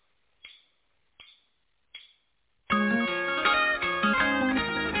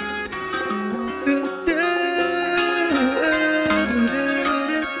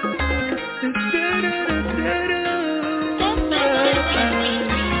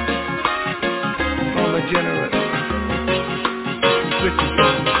All the generous. Switch it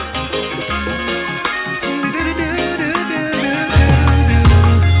on.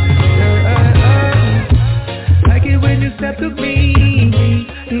 Like it when you step to me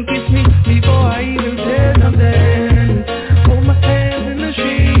and kiss me before I even say something. Hold my hands in the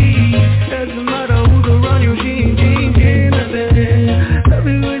sheet. Doesn't matter who's around you, she ain't nothing. Love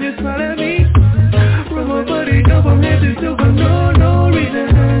it when you smile at me. From my body down from head to toe for no reason.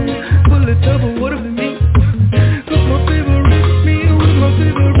 Full of trouble, what if me? Cause my favorite me with my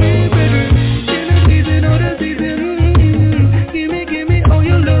favorite baby. In the season, all the season. Give me all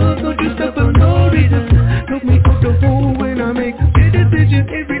your love. Don't you stop for no reason. Took me off the phone when I make a decision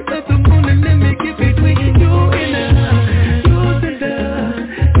every other morning. Let me get between you and I. Your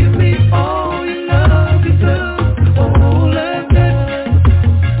center. Give me all your love, your love. All I've got.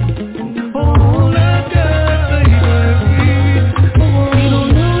 All I've got, baby. Oh, you don't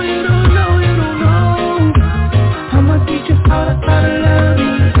know. I'ma teach you how to love me.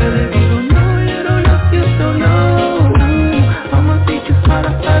 Baby, you don't know. I'ma teach you how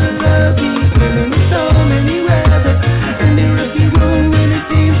to love me. Feeling so many weather and the rocky road when it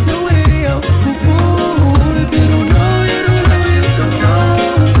seems to way out. If you don't know, you don't know.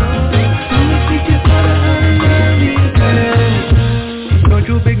 I'ma teach you how to love me. Don't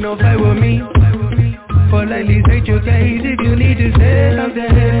you pick no fight with me. Politely state your case if you need to say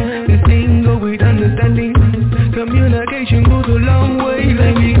something. This thing go with understanding. Communication goes a long way.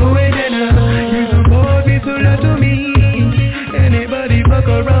 Let me go ahead and you support me, so love to me. Anybody fuck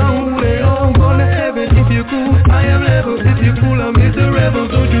around, they all gonna have it. If you cool, I am level. If you cool, I'm Mr. Rebel.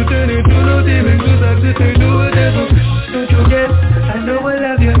 Don't you turn into no demon.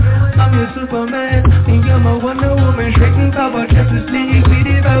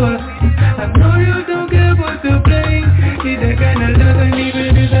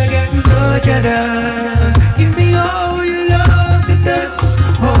 together. Give me all your love to touch,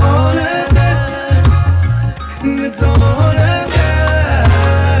 all of that. It's all of that.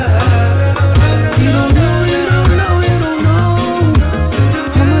 You don't know, you don't know, you don't know.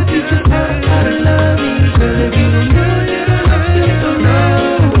 I'ma teach you how to love me, girl. If you don't know, you don't know, you don't know.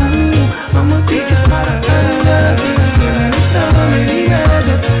 I'ma teach you how to love me, girl. It's already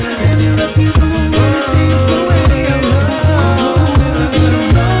over. And you love me the way you see the way I love. You don't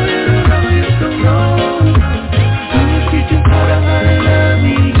know, you don't know, you don't know. I'ma teach you how to love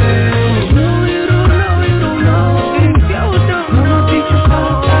me, girl. No, you don't know, you don't know. If you don't know, I'ma teach you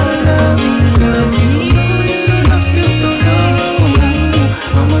how to love me, girl. You don't know, you don't know.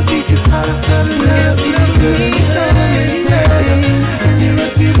 I'ma teach you how to love me, girl. It's already over. And you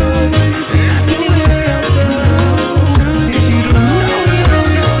love me the way you see the way I love. If you don't know, you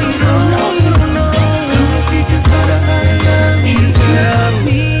don't know, you don't know, you don't know. I'ma teach you how to love me,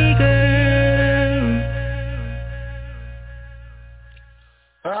 girl.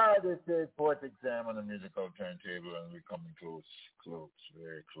 Hi, this is Poetic Sam on the Musical Turntable, and we're coming close,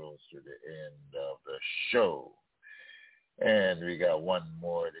 very close to the end of the show. And we got one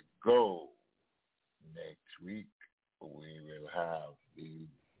more to go. Next week, we will have the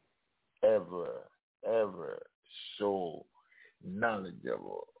ever so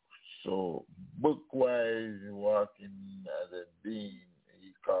knowledgeable, so book-wise walking as a being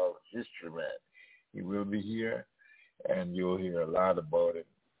he calls History Man. He will be here, and you'll hear a lot about him.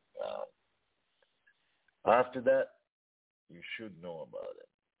 After that, you should know about him.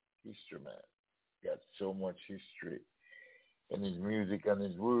 History Man. Got so much history in his music and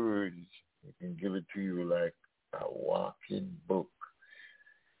his words. He can give it to you like a walking book.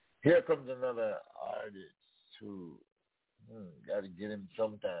 Here comes another artist who got to get him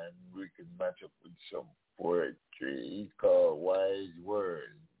sometime. We can match up with some poetry. He's called Wise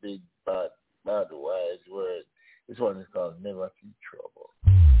Words. Big, bad, wise words. This one is called Never See Trouble.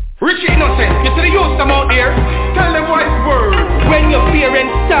 Richie Innocent, you see the youth come out here, tell them wise words. When your parents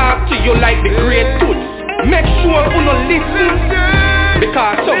talk to you like the great tools, make sure you don't listen,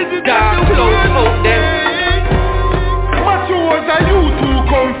 because some dark clouds out there. Matthew was a youth who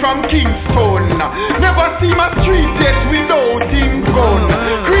come from Kingston, never see my street yet without him gun.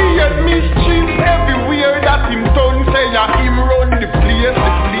 Create mischief everywhere that him done, say him run the place.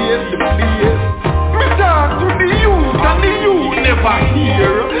 Me talk to the youth and the youth never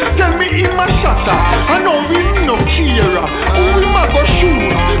hear. Tell me in my shatter, I know we no care. Who we ma go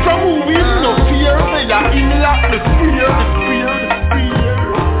shoot, from who we no fear. Say him lock the spear.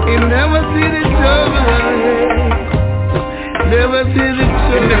 He never see the trouble ahead. Never see the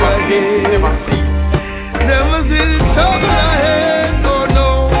trouble ahead. Never see the trouble ahead. Oh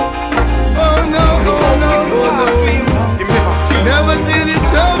no. Oh no, oh no, oh no. Never see the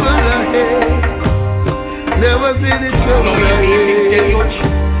trouble ahead. Never see the trouble ahead.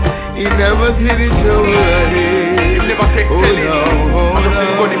 He never see the trouble ahead. Oh no, oh no.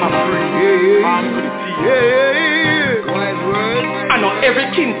 I know every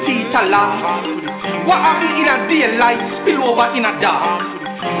king teeth a laugh. What happened in a daylight spill over in a dark.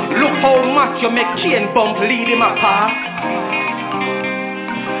 Look how much you make Cain bump lead him apart.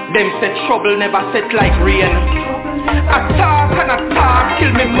 Them said trouble never set like rain. Attack and attack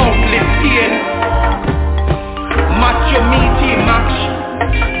till me mouth lip pain. Match your meaty match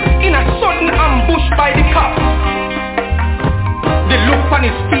in a sudden ambush by the cops. The look on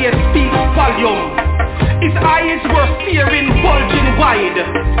his face speaks volume. His eyes were staring, bulging wide,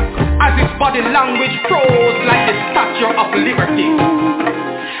 as his body language froze like the Statue of Liberty.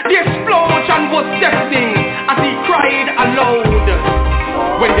 The explosion was deafening as he cried aloud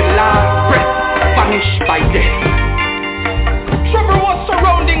when the last breath vanished by death. Trouble was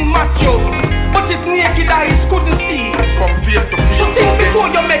surrounding Matthew, but his naked eyes couldn't see. From fear to fear. So think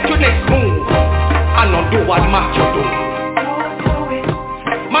before you make your next move, and not do what Matthew do.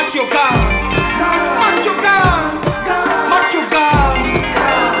 Matthew gone. Matthew gone. Matthew gone.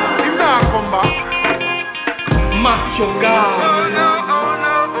 He not come back. Matthew gone. Oh no, oh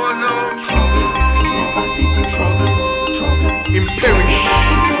no, oh no. Him perish.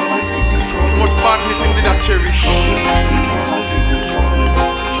 What badness him did I cherish.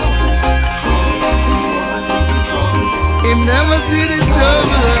 He never see the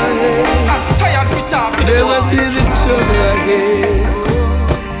trouble ahead. I'm tired with talking. Never see the trouble ahead.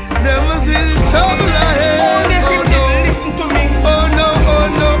 Never see the trouble ahead. Oh, listen to me. Oh no, oh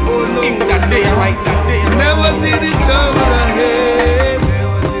no, oh no. In that day, right that day. Never see the trouble ahead.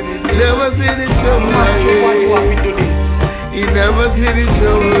 Never see the trouble ahead. Why you happy to this? He never see the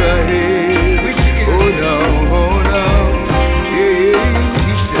trouble ahead. Oh no, oh no.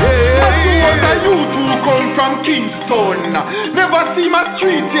 Yeah, yeah. come from Kingston. Never see my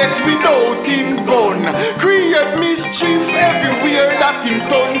street yet without him gun. Create mischief everywhere that him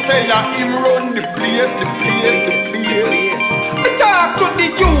son say him run the place. Talk to the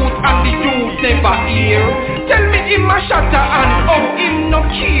youth and the youth never hear. Tell me him a shatter and how him no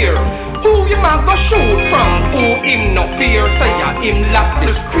care. Who him a go shoot from, who him no fear. Say him lock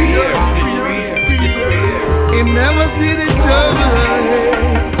the spear. Him never see the trouble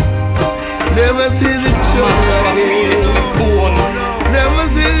ahead. Never see the trouble ahead. Never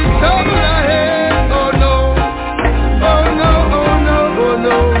see the trouble ahead. Oh no. Oh no, oh no, oh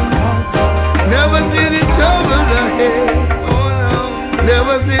no. Never see the trouble ahead.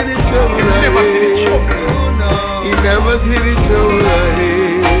 Never see the trouble ahead. Oh no. He never see the trouble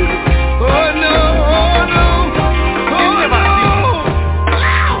ahead. Oh no, oh no. He never see it.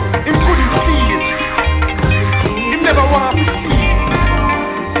 He couldn't see it. He never want to see it.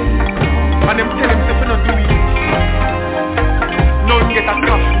 And them tell him to not do it. None get a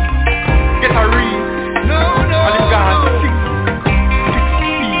coffee, get a ring. No. And him gone 6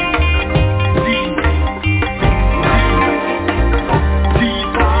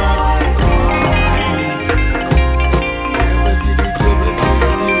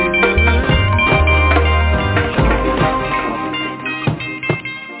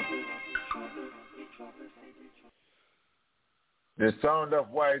 The sound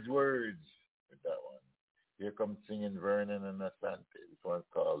of wise words with that one. Here comes singing Vernon and Asante. This one's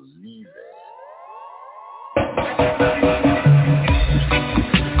called Leave It.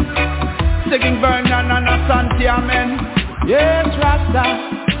 Singing Vernon and Asante, amen. Yes, Rasta.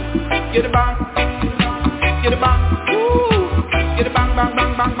 Get it bang. Get it bang. Woo. Get it bang, bang,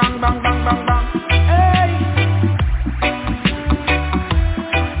 bang, bang, bang, bang, bang, bang, bang. Hey.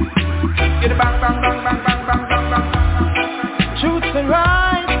 Get it bang, bang, bang, bang, bang, bang, bang, bang. Truth and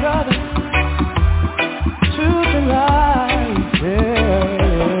right, brother. Truth and right,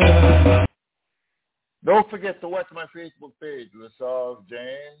 yeah. Don't forget to watch my Facebook page, LaSalle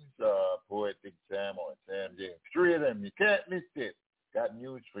James, Poetic Sam, or Sam James. 3 of them. You can't miss it. Got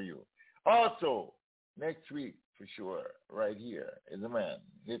news for you. Also, next week, for sure, right here, is the man.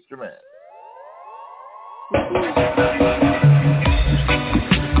 It's the man.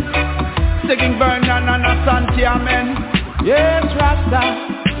 Singing Vernon and Asante, amen. Yes, Rasta.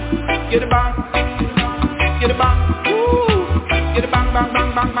 Get it bang. Get it bang. Woo. Get it bang, bang,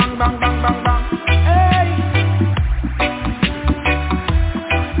 bang, bang, bang, bang, bang, bang, bang. Hey.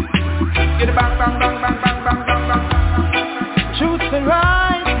 Get it bang, bang, bang, bang, bang, bang, bang, bang. Truth and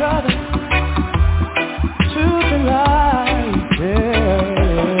right, brother. Truth and right, yeah.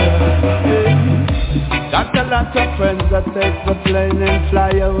 Got a lot of friends that take the plane and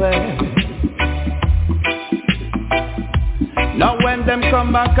fly away. Now when them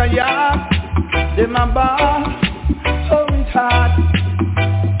come back a yard, them a bar, oh it's hard.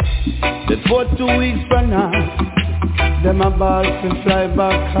 Before 2 weeks from now, them a bar to fly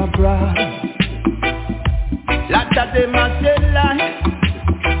back abroad. Lot of them a tell lie,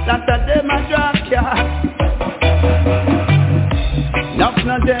 lot of them a drop car. Not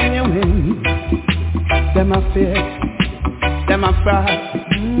no genuine, them a fake, them a fraud.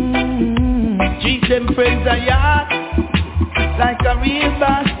 Treat them friends a yard like a real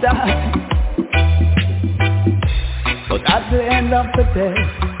bastard. But at the end of the day,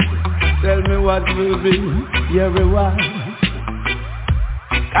 tell me what will be your reward.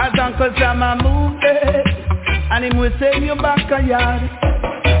 Cause Uncle Sam a moved it, and him will send you back a yard.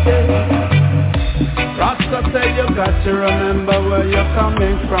 Rasta said you got to remember where you're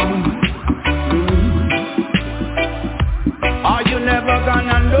coming from. Are you never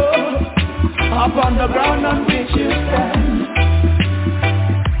gonna know upon the ground on which you stand?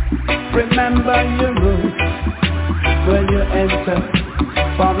 Remember your roots when you enter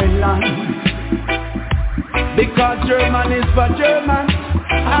foreign land. Because German is for German,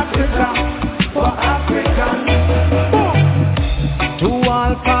 Africa for African. To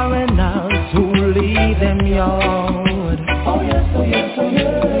all foreigners who leave them yard. Oh yes, oh yes, oh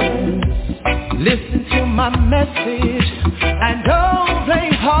yes. Listen to my message and don't play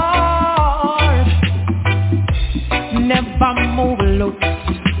hard. Never move loose.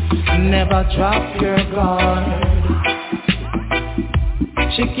 Never drop your guard.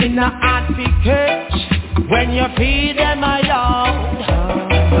 Chicken a hot cage when you feed them a yard.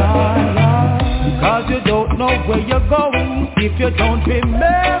 Cause you don't know where you're going if you don't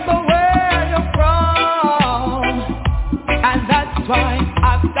remember where you're from. And that's why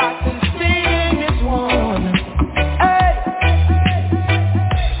I've got to sing this one. Hey!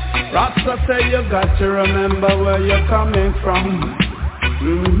 Rasta say you got to remember where you're coming from.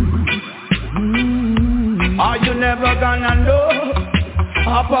 Are you never gonna know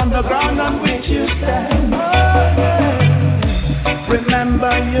upon the ground on which you stand?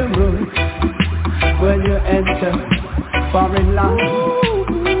 Remember your roots when you enter foreign land.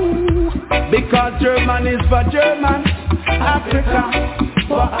 Because German is for German, Africa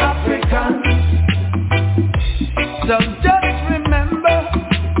for African. So just remember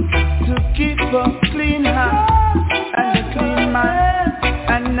to keep a clean hand and a clean mind,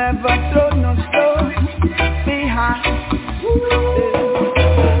 and never throw no stone behind.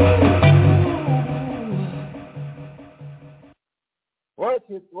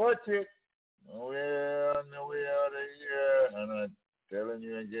 Watch it. We're on the way out of here, and I'm telling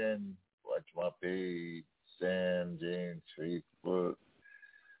you again, watch my page, Sam James Facebook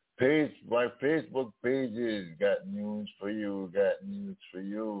page. My Facebook pages got news for you.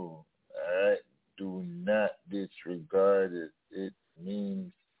 All right, do not disregard it. It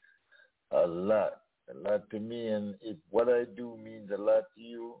means a lot to me, and if what I do means a lot to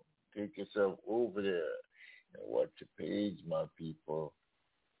you, take yourself over there and watch the page, my people.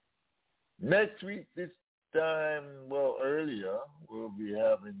 Next week, this time, well, earlier, we'll be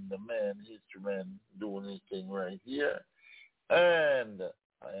having the History Man, doing his thing right here. And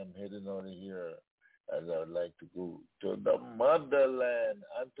I am heading out of here as I would like to go to the motherland.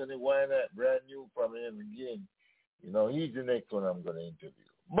 Anthony Wynette, brand new from him again. You know, he's the next one I'm going to interview.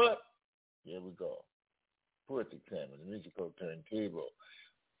 But here we go. Poetic Sam, the Musical Turntable.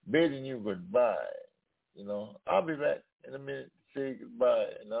 Bidding you goodbye. You know, I'll be back in a minute. Say goodbye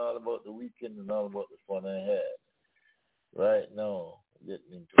and all about the weekend and all about the fun I had. Right now,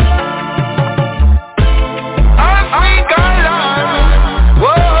 getting into it. Africa land,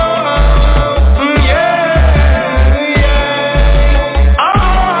 whoa, yeah,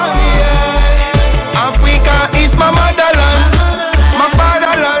 oh yeah. Africa is my motherland, my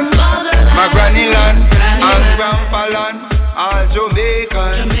fatherland, my granny land, and grandpa land, all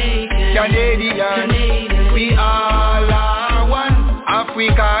Jamaican, Canadian, we all are.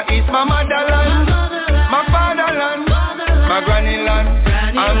 Africa is my motherland, my fatherland, my granny land,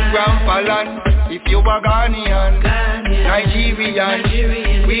 and grandpa land. If you are Ghanaian,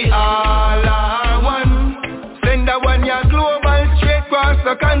 Nigerian, we all are one. Send a one-year global straight across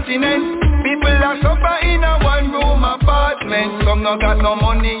the continent. People are suffer in a one-room apartment. Some no got no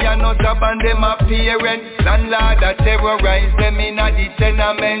money and no job and them a parent. Landlord a terrorize them in a the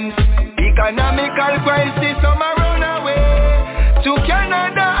tenement. Economical crisis, some a run away to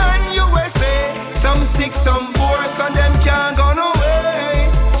Canada and USA. Some sick, some poor, so them can't go no way.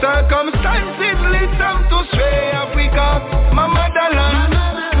 Circumstances lead some to stray. Africa, my motherland,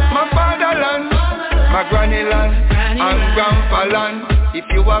 my fatherland, my granny land, and grandpa land. If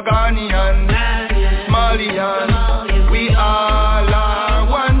you are Ghanaian, Malian, we all are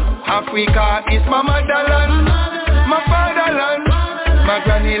one. Africa is my motherland, my fatherland, my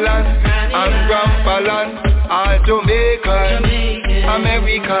granny land, and grandpa land. All Jamaican,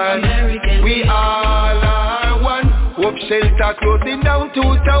 American, we all are one. Hope shelter closing down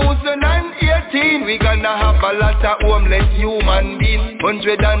 2018. We gonna have a lot of homeless human beings.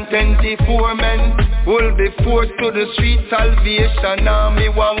 124 men will be forced to the street. Salvation Army,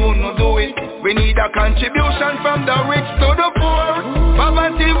 what wanna do it? We need a contribution from the rich to the poor.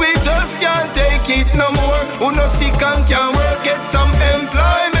 Poverty, we just can't take it no more. Who no sick and can't work, get some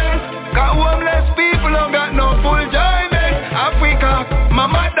employment. Cause homeless people don't got no full enjoyment. Africa, my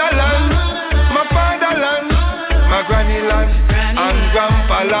motherland, my fatherland, my granny land, and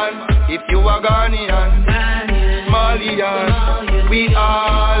grandpa land. If you are Ghanaian, Malian, we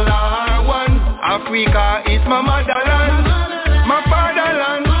all are one. Africa is my motherland, my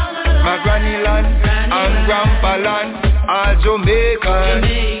fatherland, my granny land, and grandpa land. All Jamaican,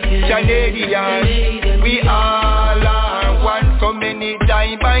 Canadian, we all are one. So many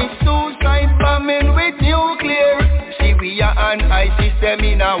die by suicide bombing with nuclear. Syria and ISIS them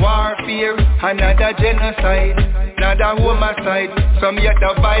in a warfare. Another genocide, another homicide. Some yet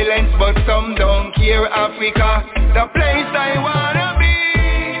the violence but some don't care. Africa, the place I wanna be.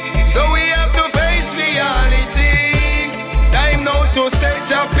 So we have to face reality. Time now to set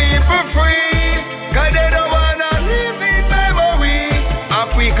the people free. Cause they don't wanna live in memory.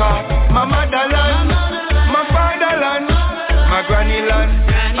 Africa, my motherland, my fatherland, my granny land,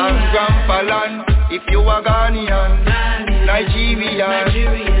 and grandpa land. If you are Ghanaian,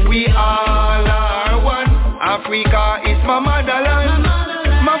 Nigerian, we all are one. Africa is my motherland,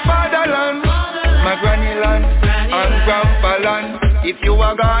 my fatherland, my granny land, and grandpa land. If you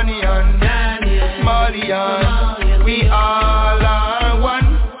are Ghanaian, Malian, we all are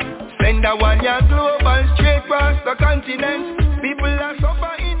one. Send a one-year global straight across the continent. People are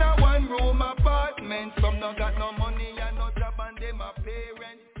suffer in a one-room apartment. Some not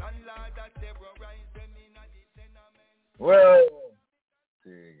Well,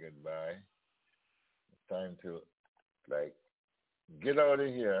 say goodbye. It's time to get out of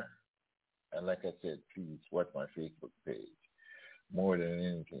here. And like I said, please watch my Facebook page more than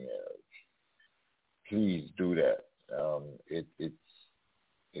anything else. Please do that. It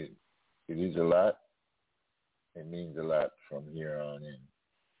is a lot. It means a lot from here on in.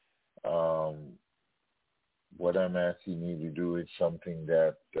 What I'm asking you to do is something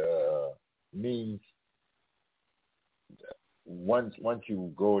that means once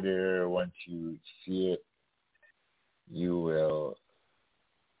you go there, once you see it, you will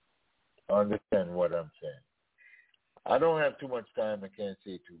understand what I'm saying. I don't have too much time. I can't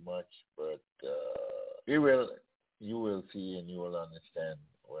say too much, but you will see and you will understand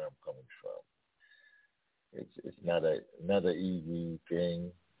where I'm coming from. It's not an easy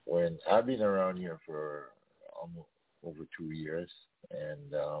thing. When I've been around here for almost over 2 years,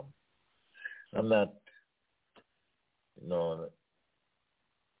 and I'm not,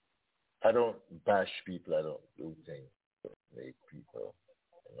 I don't bash people. I don't do things to make people,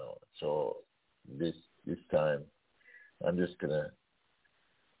 So this time, I'm just gonna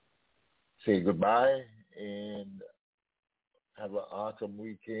say goodbye and have an awesome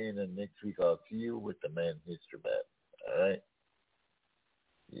weekend. And next week I'll see you with the Man History Band. All right?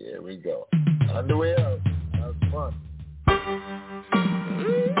 Here we go. On the way out. Have fun.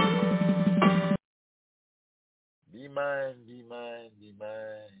 Be mine, be mine, be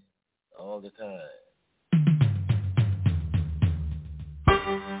mine all the time.